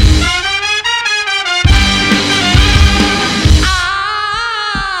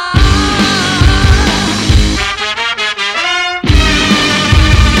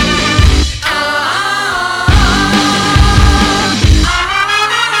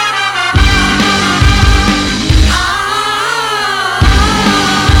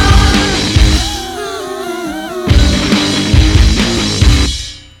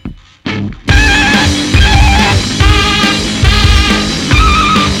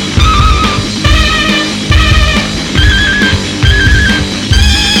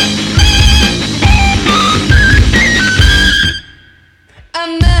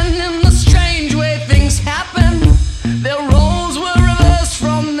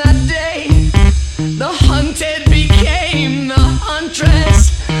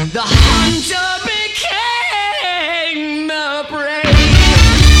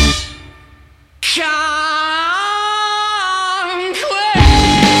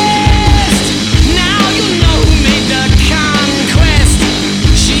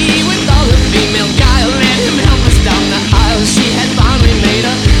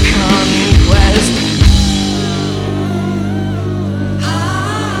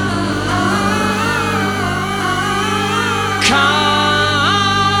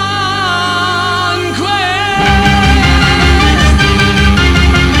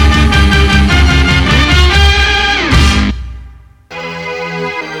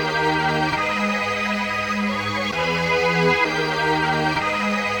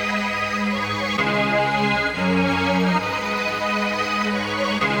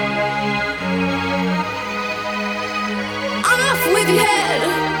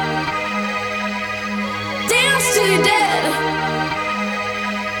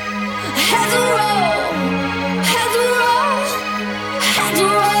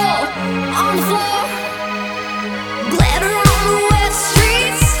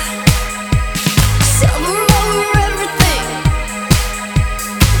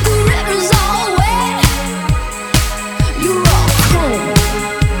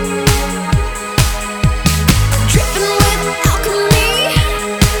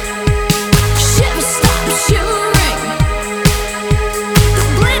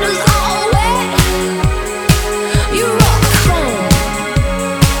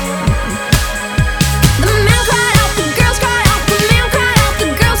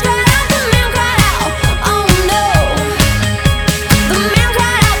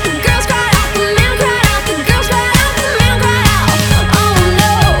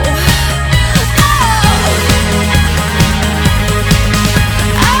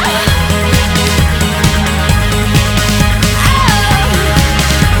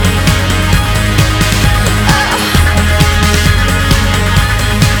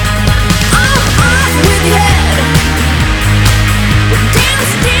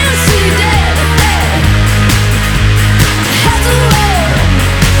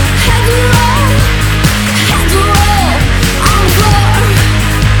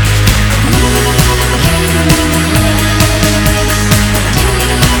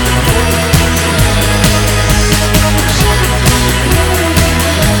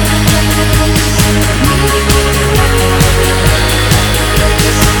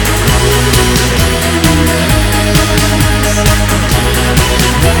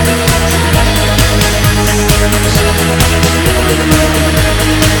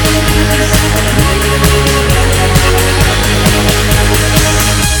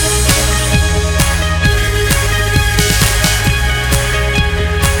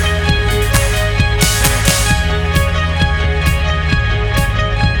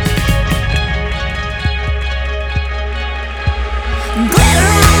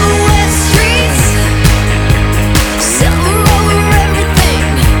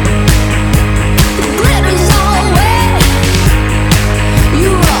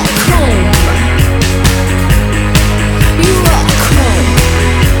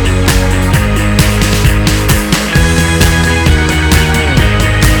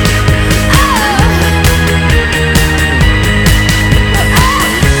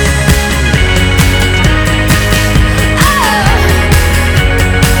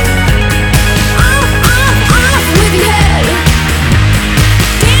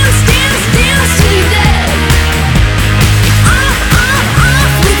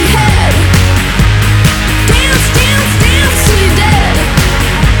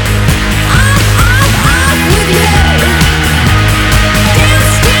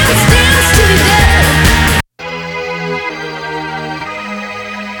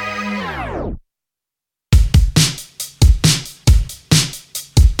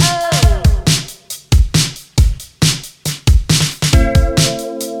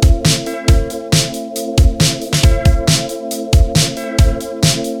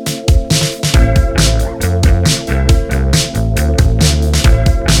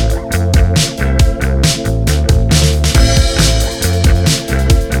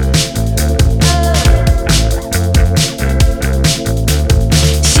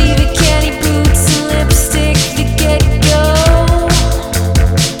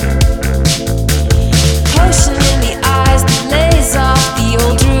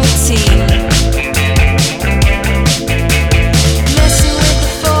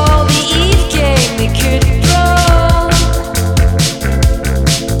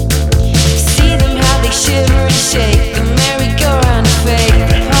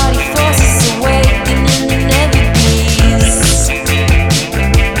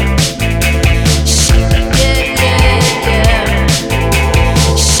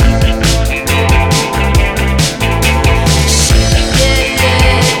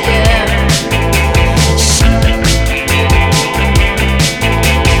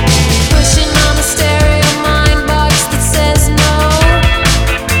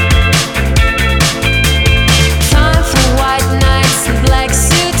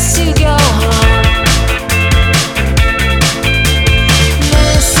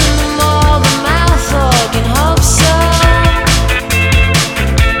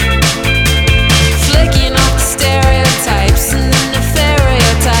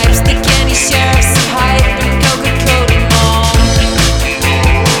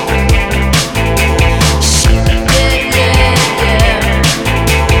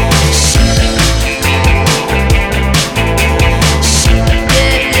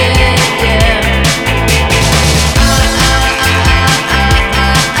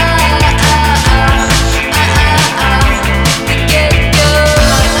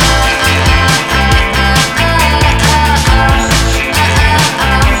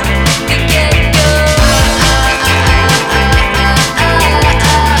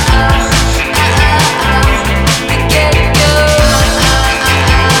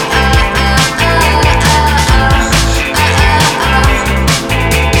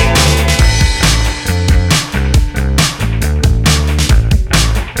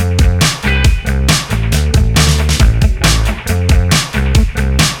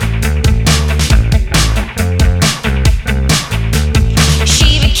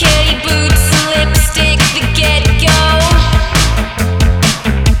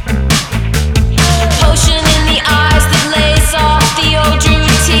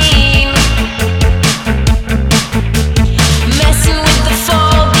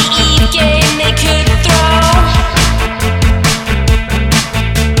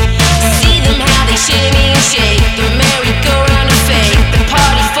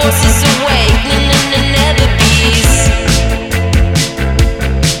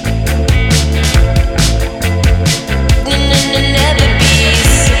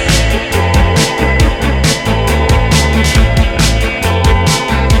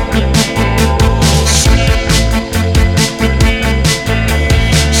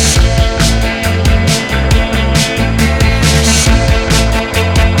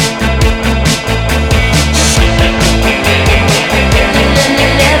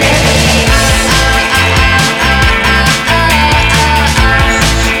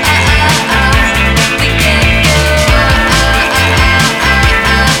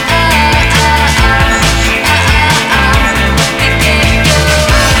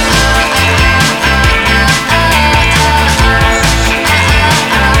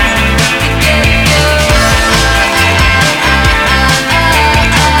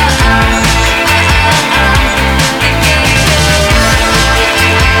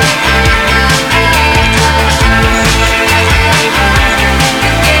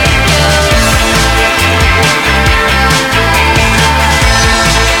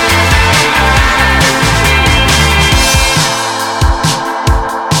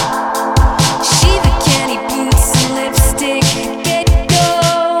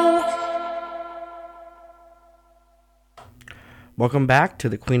 Welcome back to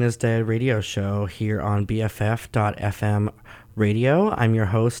the Queen is Dead radio show here on BFF.FM radio. I'm your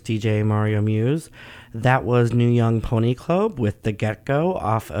host, DJ Mario Muse. That was New Young Pony Club with The Get-Go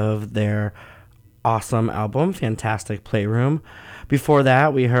off of their awesome album, Fantastic Playroom. Before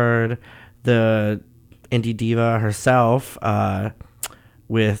that, we heard the indie diva herself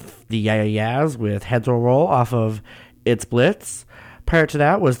with the Yeah-Yeah-Yeahs with Heads Will Roll off of It's Blitz. Prior to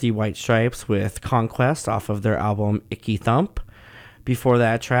that was the White Stripes with Conquest off of their album Icky Thump. Before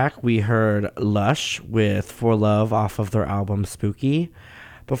that track, we heard Lush with For Love off of their album Spooky.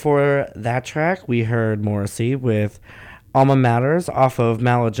 Before that track, we heard Morrissey with Alma Matters off of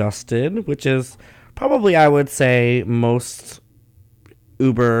Maladjusted, which is probably, I would say, most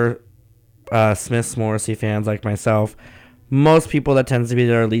uber Smiths Morrissey fans like myself. Most people, that tends to be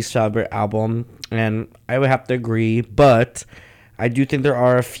their least favorite album, and I would have to agree, but I do think there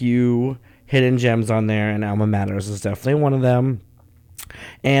are a few hidden gems on there, and Alma Matters is definitely one of them.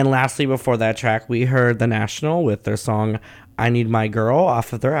 And lastly, before that track, we heard The National with their song I Need My Girl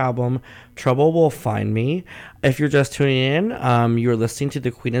off of their album Trouble Will Find Me. If you're just tuning in, you're listening to the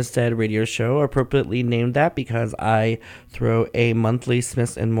Queen is Dead radio show, appropriately named that because I throw a monthly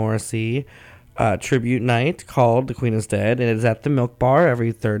Smiths and Morrissey tribute night called The Queen is Dead, and it is at the Milk Bar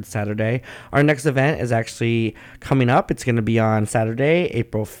every third Saturday. Our next event is actually coming up. It's going to be on Saturday,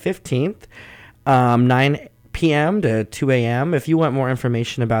 April 15th, 9 p.m. to 2 a.m. If you want more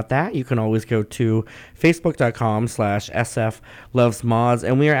information about that, you can always go to facebook.com/sflovesmods,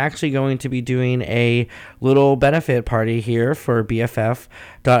 and we are actually going to be doing a little benefit party here for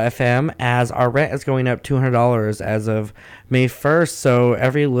BFF.FM, as our rent is going up $200 as of May 1st, so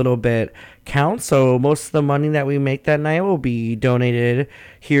every little bit counts. So most of the money that we make that night will be donated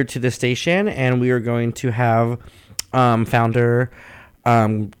here to the station, and we are going to have founder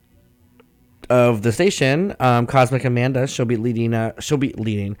of the station, Cosmic Amanda. She'll be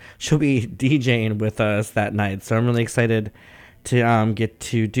DJing with us that night. So I'm really excited to get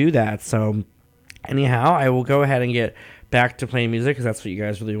to do that. So anyhow, I will go ahead and get back to playing music because that's what you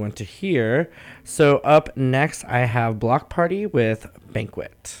guys really want to hear. So up next, I have Block Party with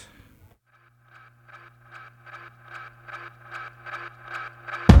Banquet.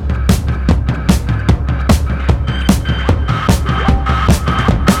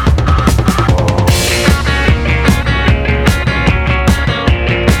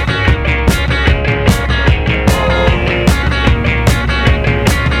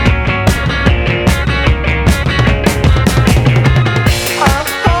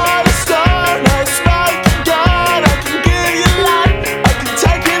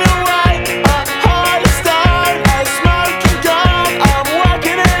 Taking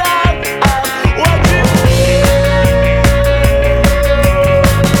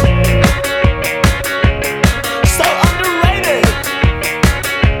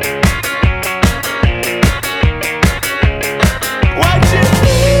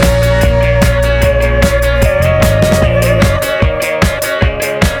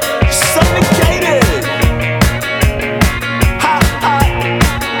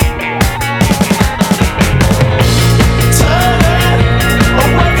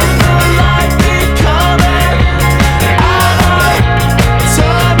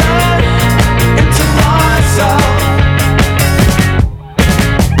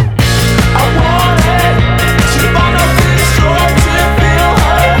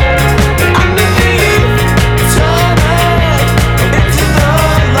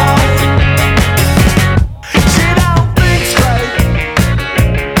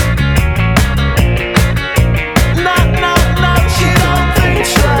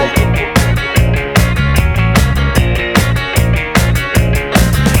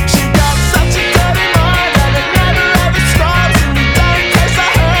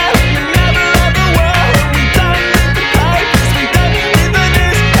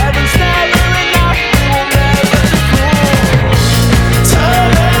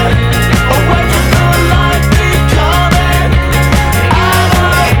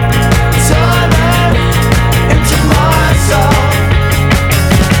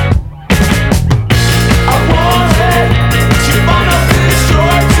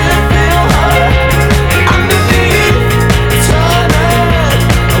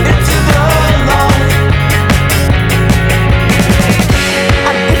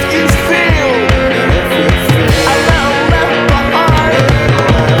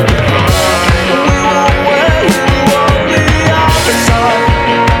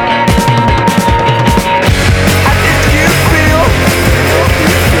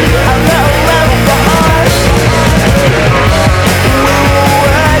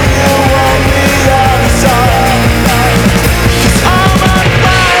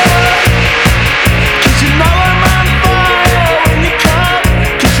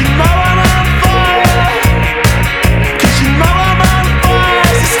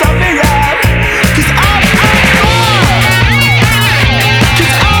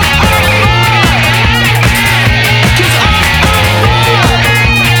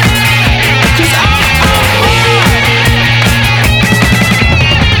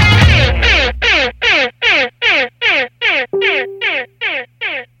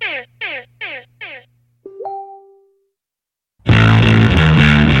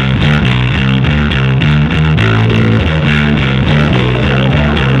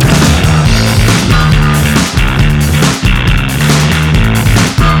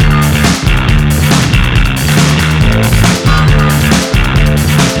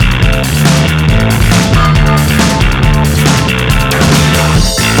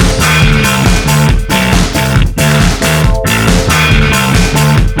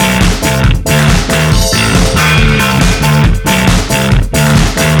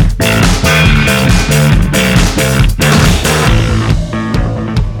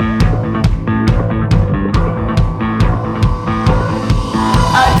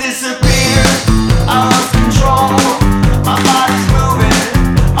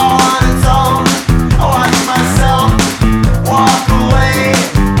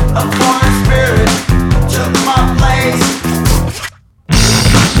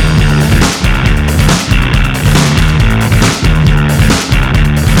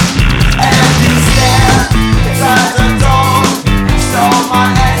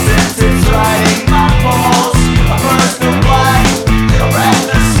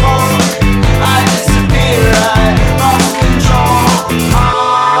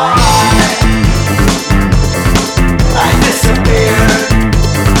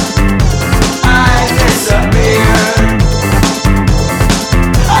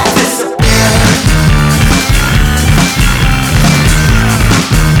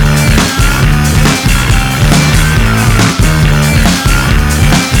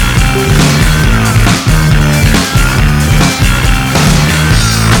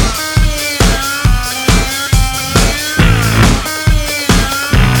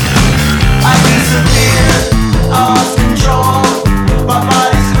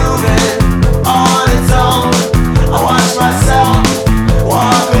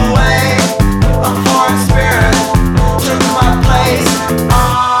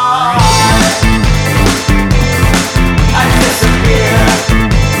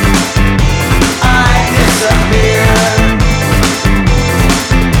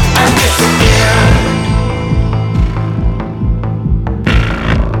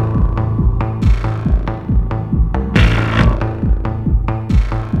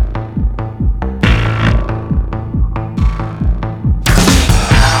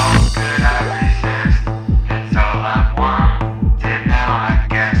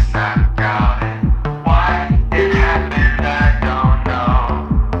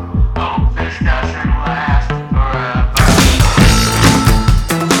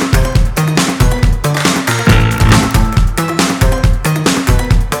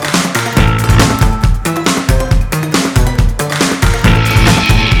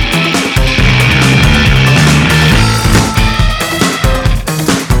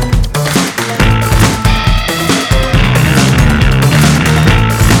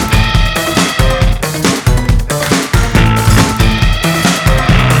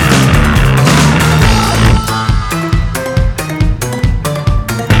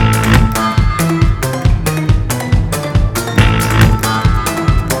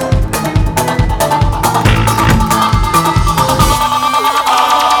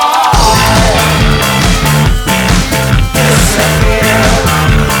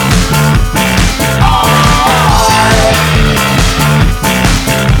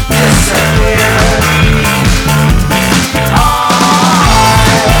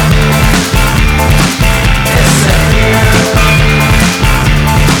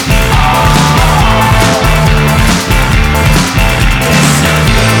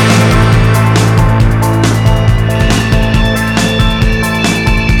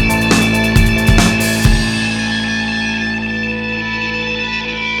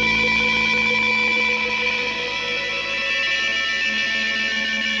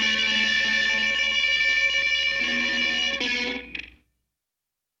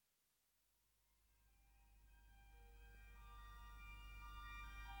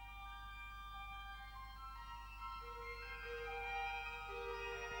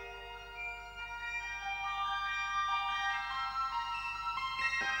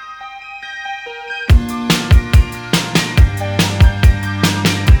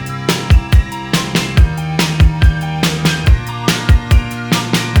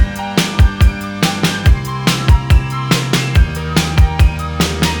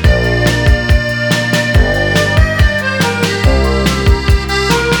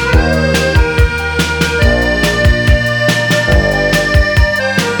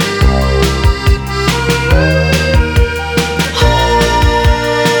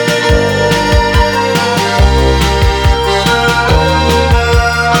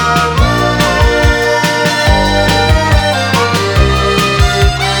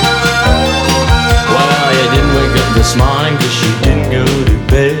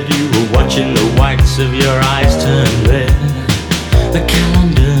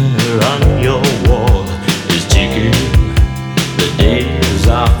on your wall is ticking. The days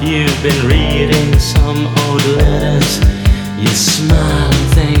off, you've been reading some old letters. You smile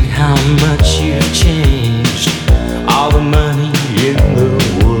and think how much you've changed. All the money in the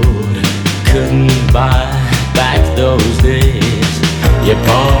world couldn't buy back those days. You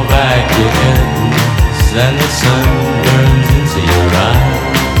pull back your curtains and the sun burns into your eyes.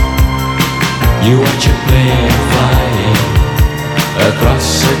 You watch a plane flying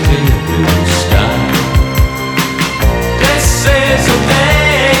across a clear blue sky. This is the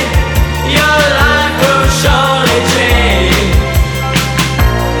day your life will surely change.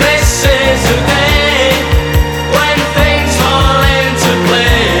 This is the day when things fall into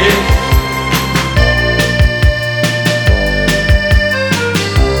place.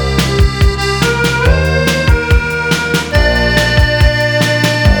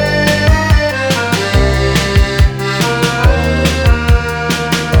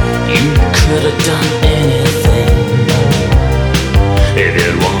 You could have done anything if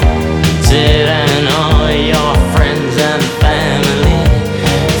you wanted, and all your friends and family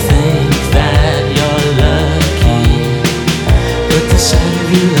think that you're lucky. But the sight of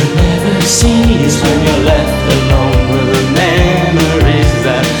you that never sees when you're left alone with the memories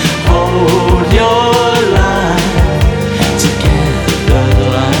that hold your life together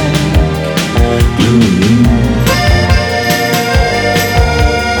like glue.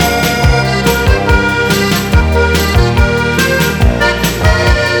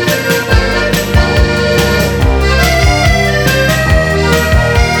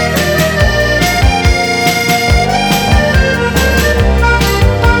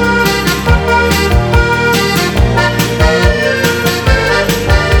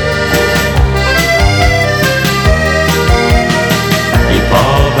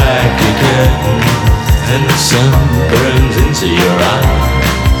 And the sun burns into your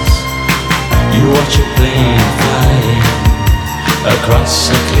eyes. You watch a plane flying across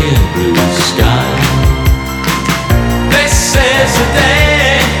a clear blue sky. This is the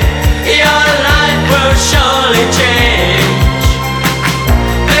day your life will surely change.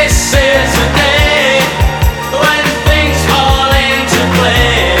 This is the day when things fall into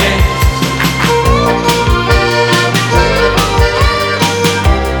place.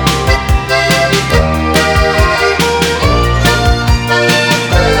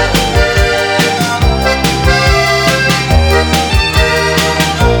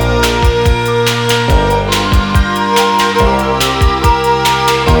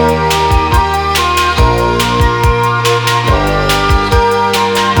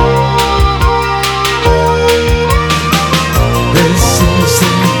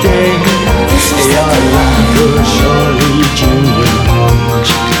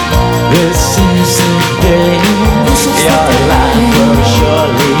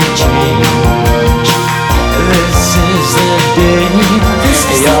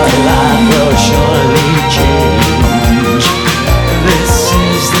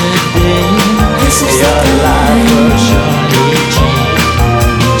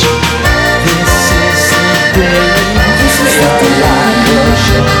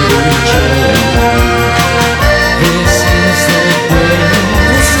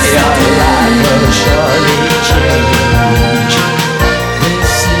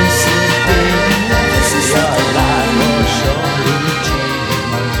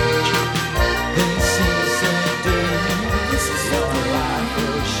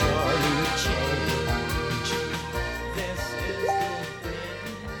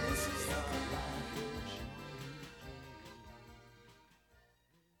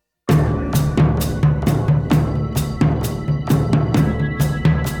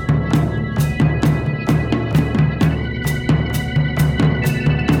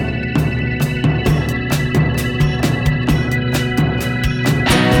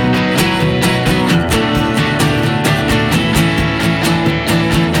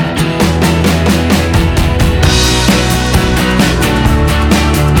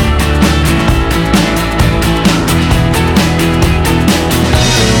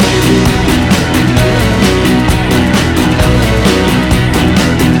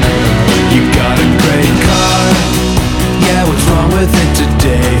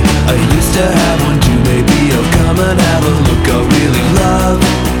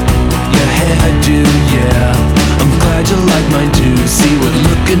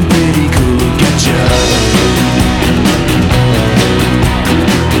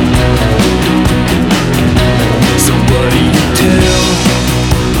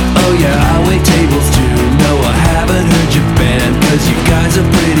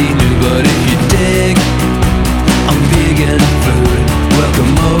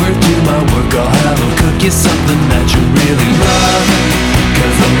 something that you really love.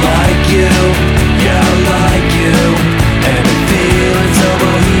 'Cause I like you, yeah I like you, and I'm feeling so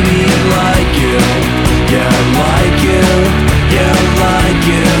bohemian like you. Yeah I like you, yeah I like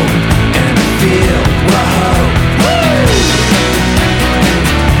you, and I feel wow.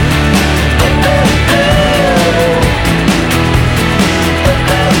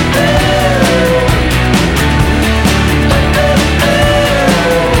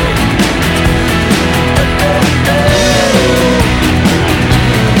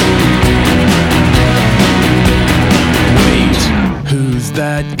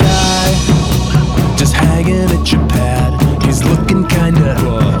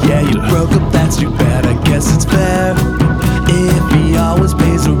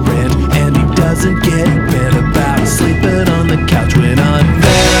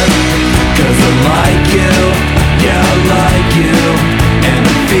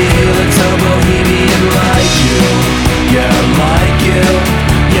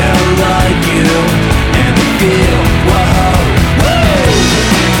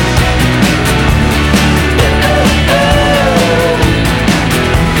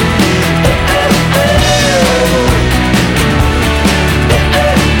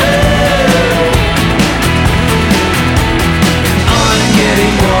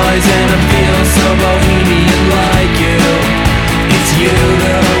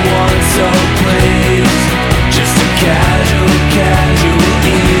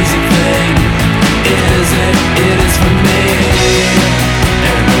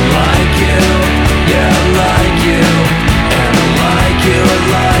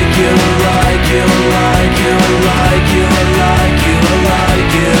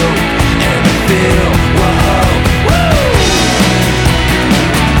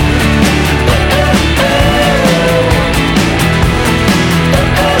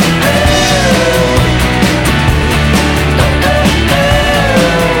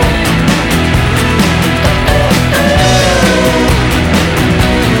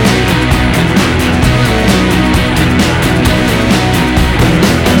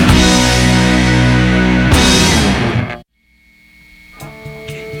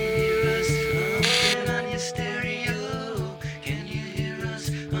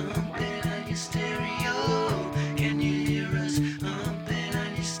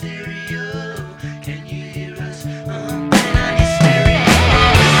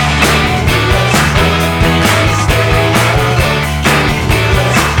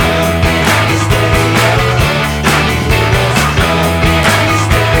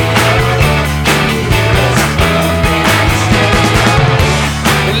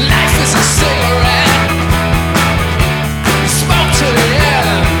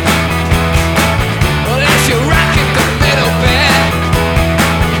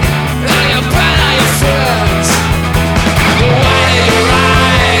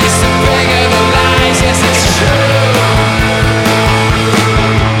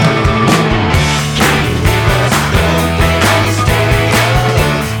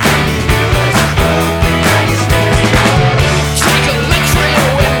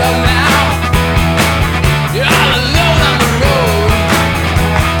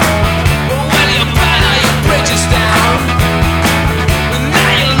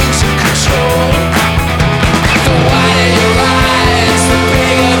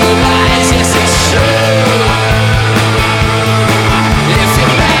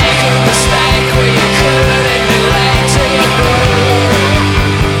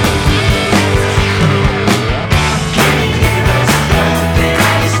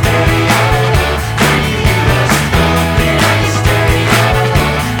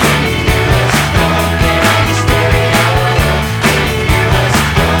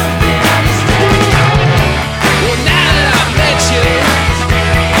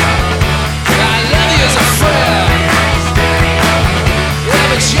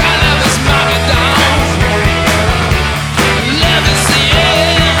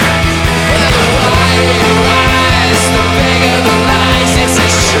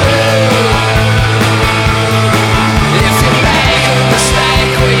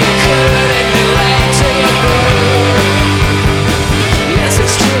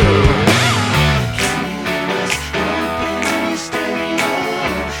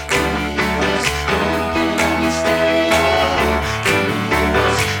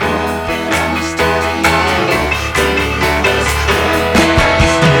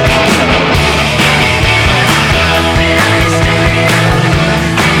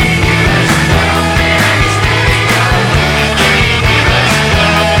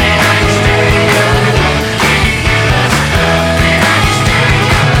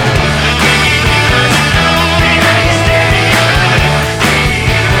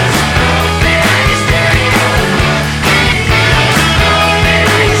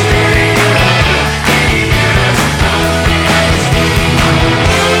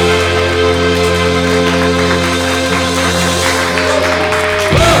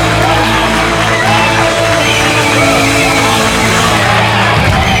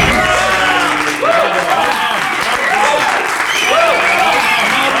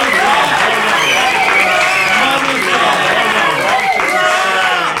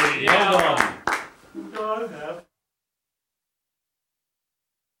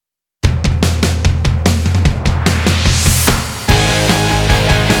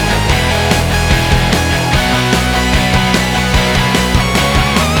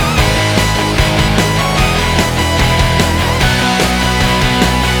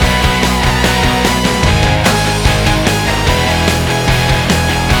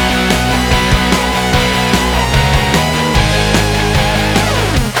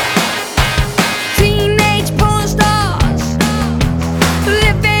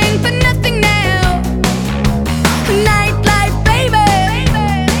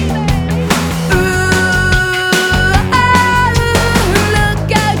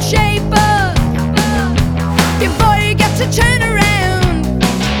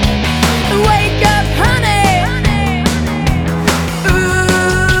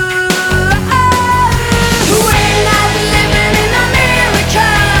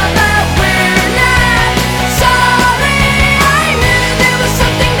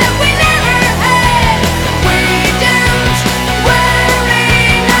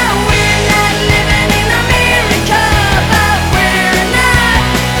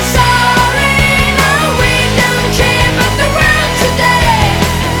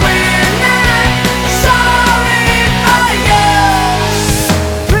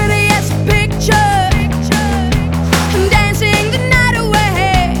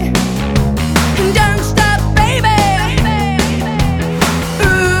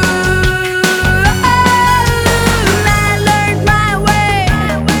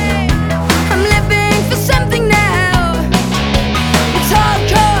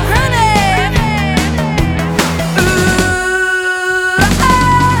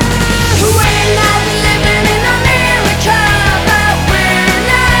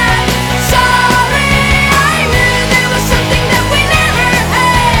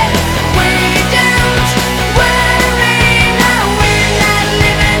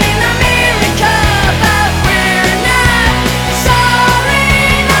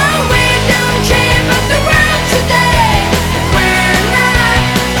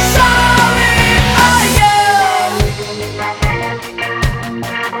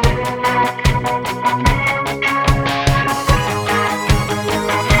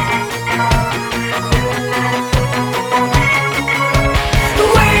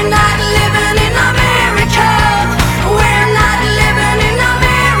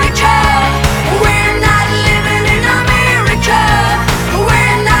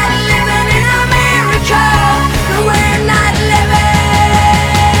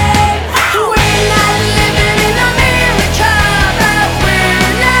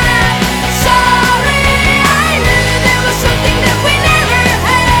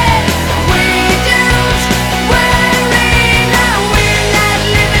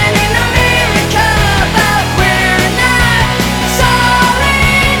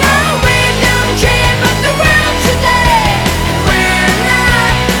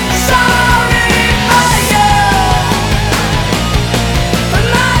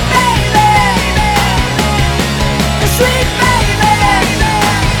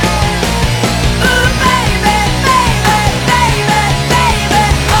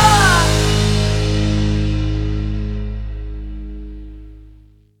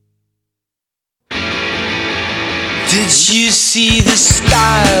 you see the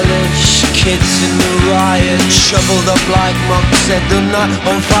stylish kids in the riot, shoveled up like monks at the night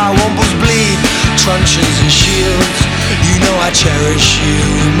on fire, wombles bleed, truncheons and shields. You know I cherish you,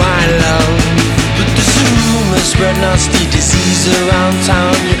 my love. But there's a rumor spread nasty disease around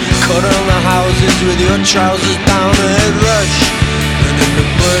town. You cut on the houses with your trousers down, a head rush, and in the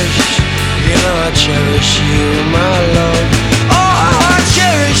bush. You know I cherish you, my love. Oh, I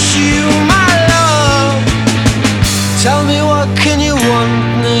cherish you, my love. Tell me what can you want?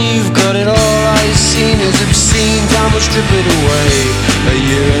 Now you've got it all. All you've seen is obscene. Time will strip it away. A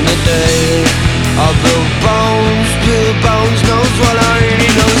year and a day. I'll build bones knows what I really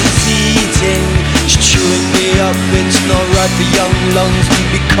know. It's eating, it's chewing me up. It's not right for young lungs to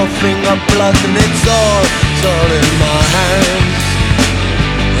be coughing up blood. And it's all in my hands.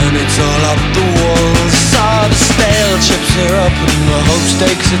 And it's all up the walls. All the stale chips are up and the hope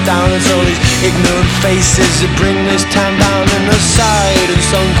stakes are down. It's all these ignorant faces that bring this town down. And aside and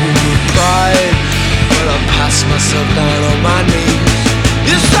sunken with pride, but I pass myself down on my knees.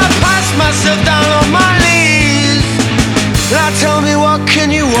 Yes, I pass myself down on my knees. Now tell me what can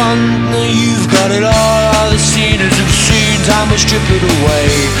you want? Now you've got it all. All the scene is obscene. Time will strip it away.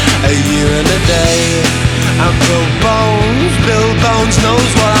 A year and a day. And Bill Bones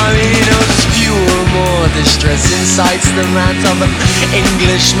knows what I mean. He knows fewer, more distressing sights than that of an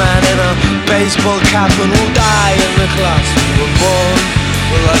Englishman in a baseball cap, and we'll die in the class we were born.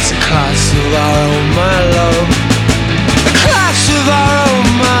 Well, that's a class of our own, my love. A class of our own,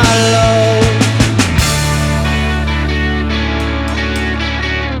 my love.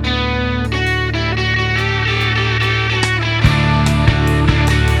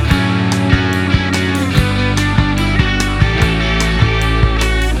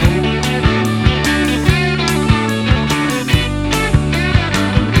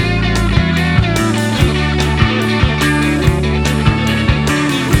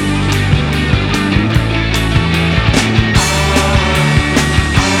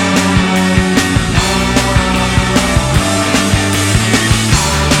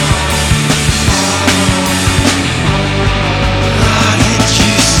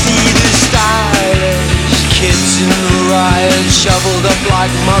 Shoveled up like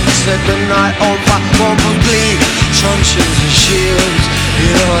monks at the night on fire, wombles bleed, truncheons and shields.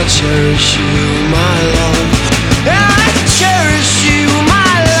 You know I cherish you, my love. I cherish you,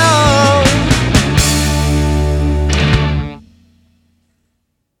 my love.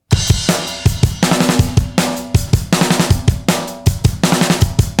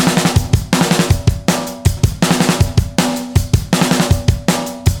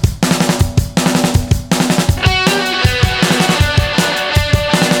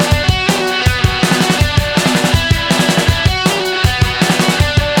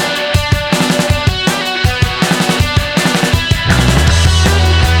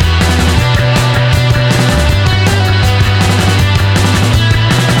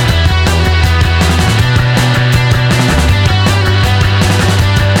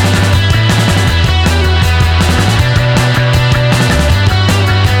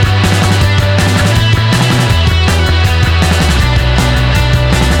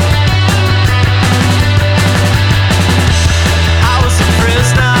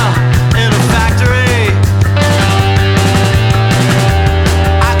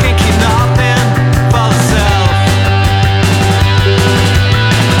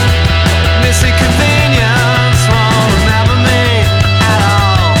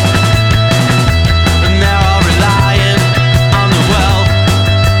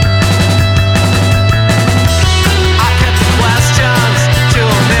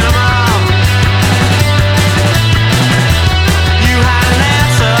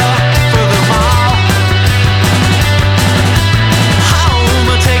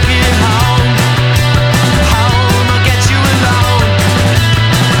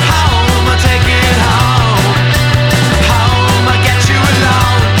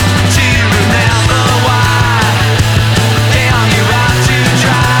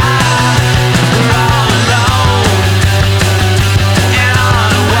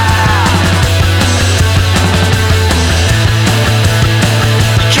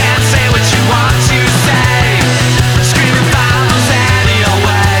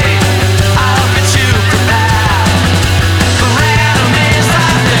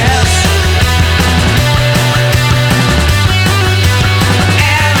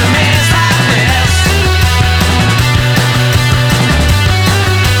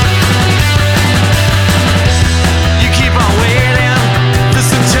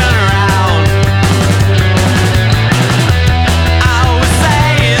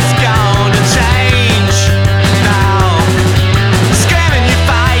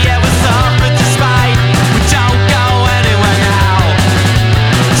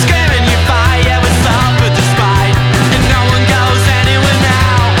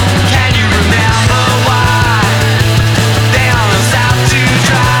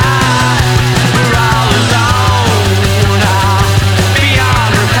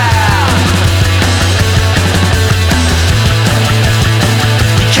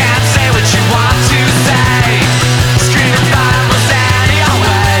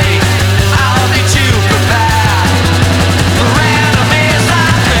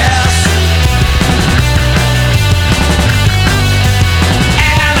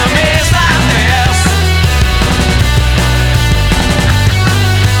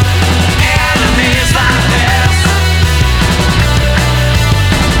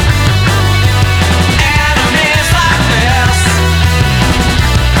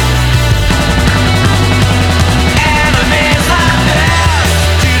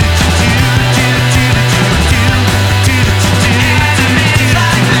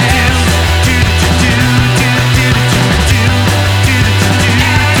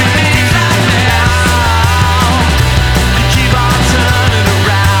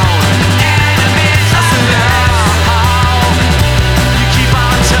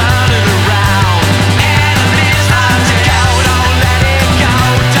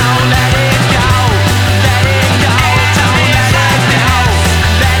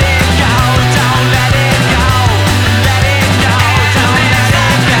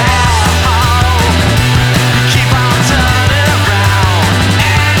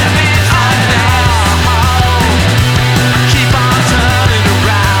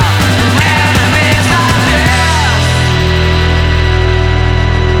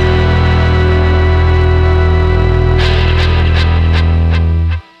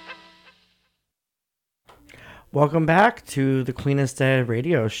 Welcome back to the Queen is Dead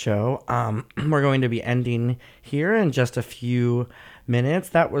radio show. We're going to be ending here in just a few minutes.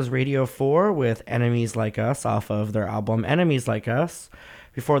 That was Radio 4 with Enemies Like Us off of their album Enemies Like Us.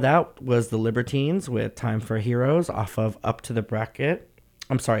 Before that was The Libertines with Time for Heroes off of Up the Bracket.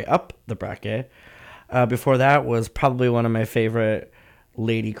 Before that was probably one of my favorite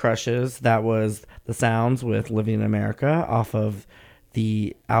lady crushes. That was The Sounds with Living in America off of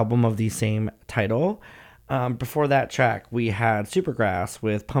the album of the same title. Before that track, we had Supergrass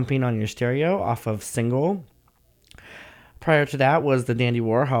with Pumping on Your Stereo off of Single. Prior to that was the Dandy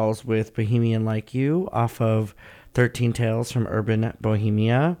Warhols with Bohemian Like You off of 13 Tales from Urban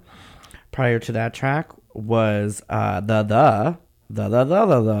Bohemia. Prior to that track was This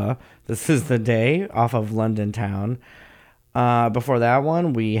Is the Day off of London Town. Before that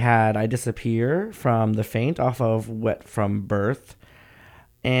one, we had I Disappear from The Faint off of Wet From Birth.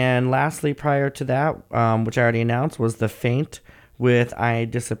 And lastly, prior to that, which I already announced, was The Faint with I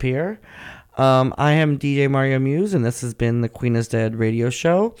Disappear. I am DJ Mario Muse, and this has been the Queen is Dead radio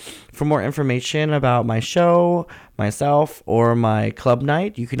show. For more information about my show, myself, or my club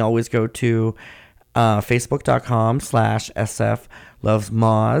night, you can always go to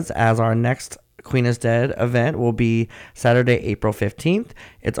facebook.com/sflovesmoz, as our next Queen is Dead event will be Saturday, April 15th.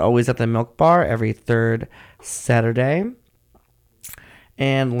 It's always at the Milk Bar every third Saturday.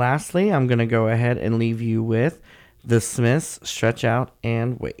 And lastly, I'm going to go ahead and leave you with The Smiths, Stretch Out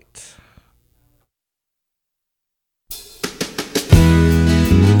and Wait.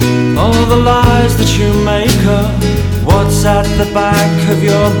 All the lies that you make up, what's at the back of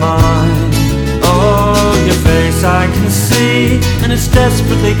your mind? Oh, your face I can see, and it's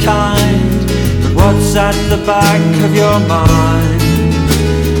desperately kind. But what's at the back of your mind?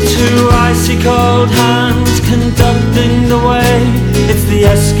 Two icy cold hands conducting the way. It's the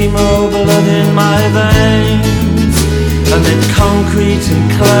Eskimo blood in my veins. Amid concrete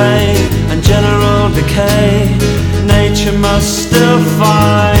and clay and general decay, nature must still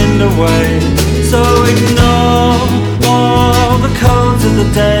find a way. So ignore all the codes of the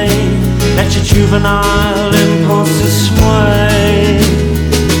day. Let your juvenile impulses sway.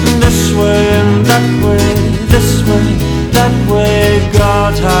 This way and that way, this way, that way.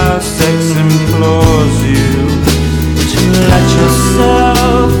 God, how sex implores you to let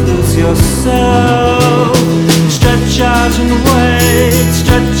yourself lose yourself. Stretch out and wait,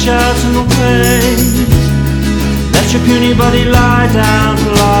 stretch out and wait. Let your puny body lie down,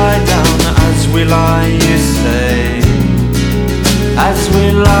 as we lie, you say. As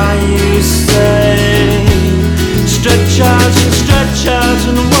we lie, you say. Stretch out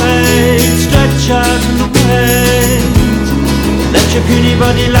and wait, stretch out and wait. Let your puny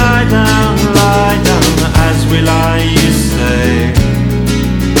body lie down, as we lie, you say.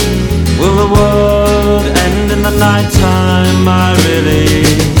 Will the world end in the night time? I really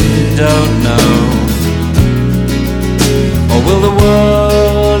don't know. Or will the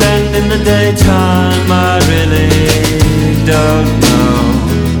world end in the daytime? I really don't know.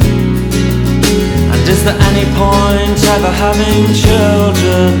 And is there any point ever having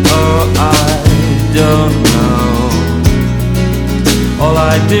children? Oh, I don't know. All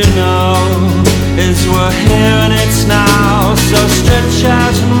I do know is we're here and it's now. So stretch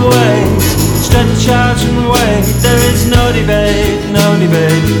out and wait, stretch out and wait. There is no debate, no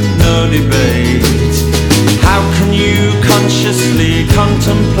debate, no debate. How can you consciously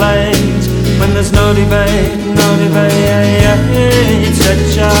contemplate when there's no debate, no debate?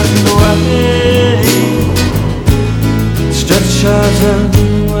 Stretch out and wait, stretch out and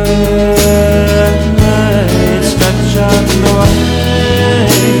wait, stretch out and wait.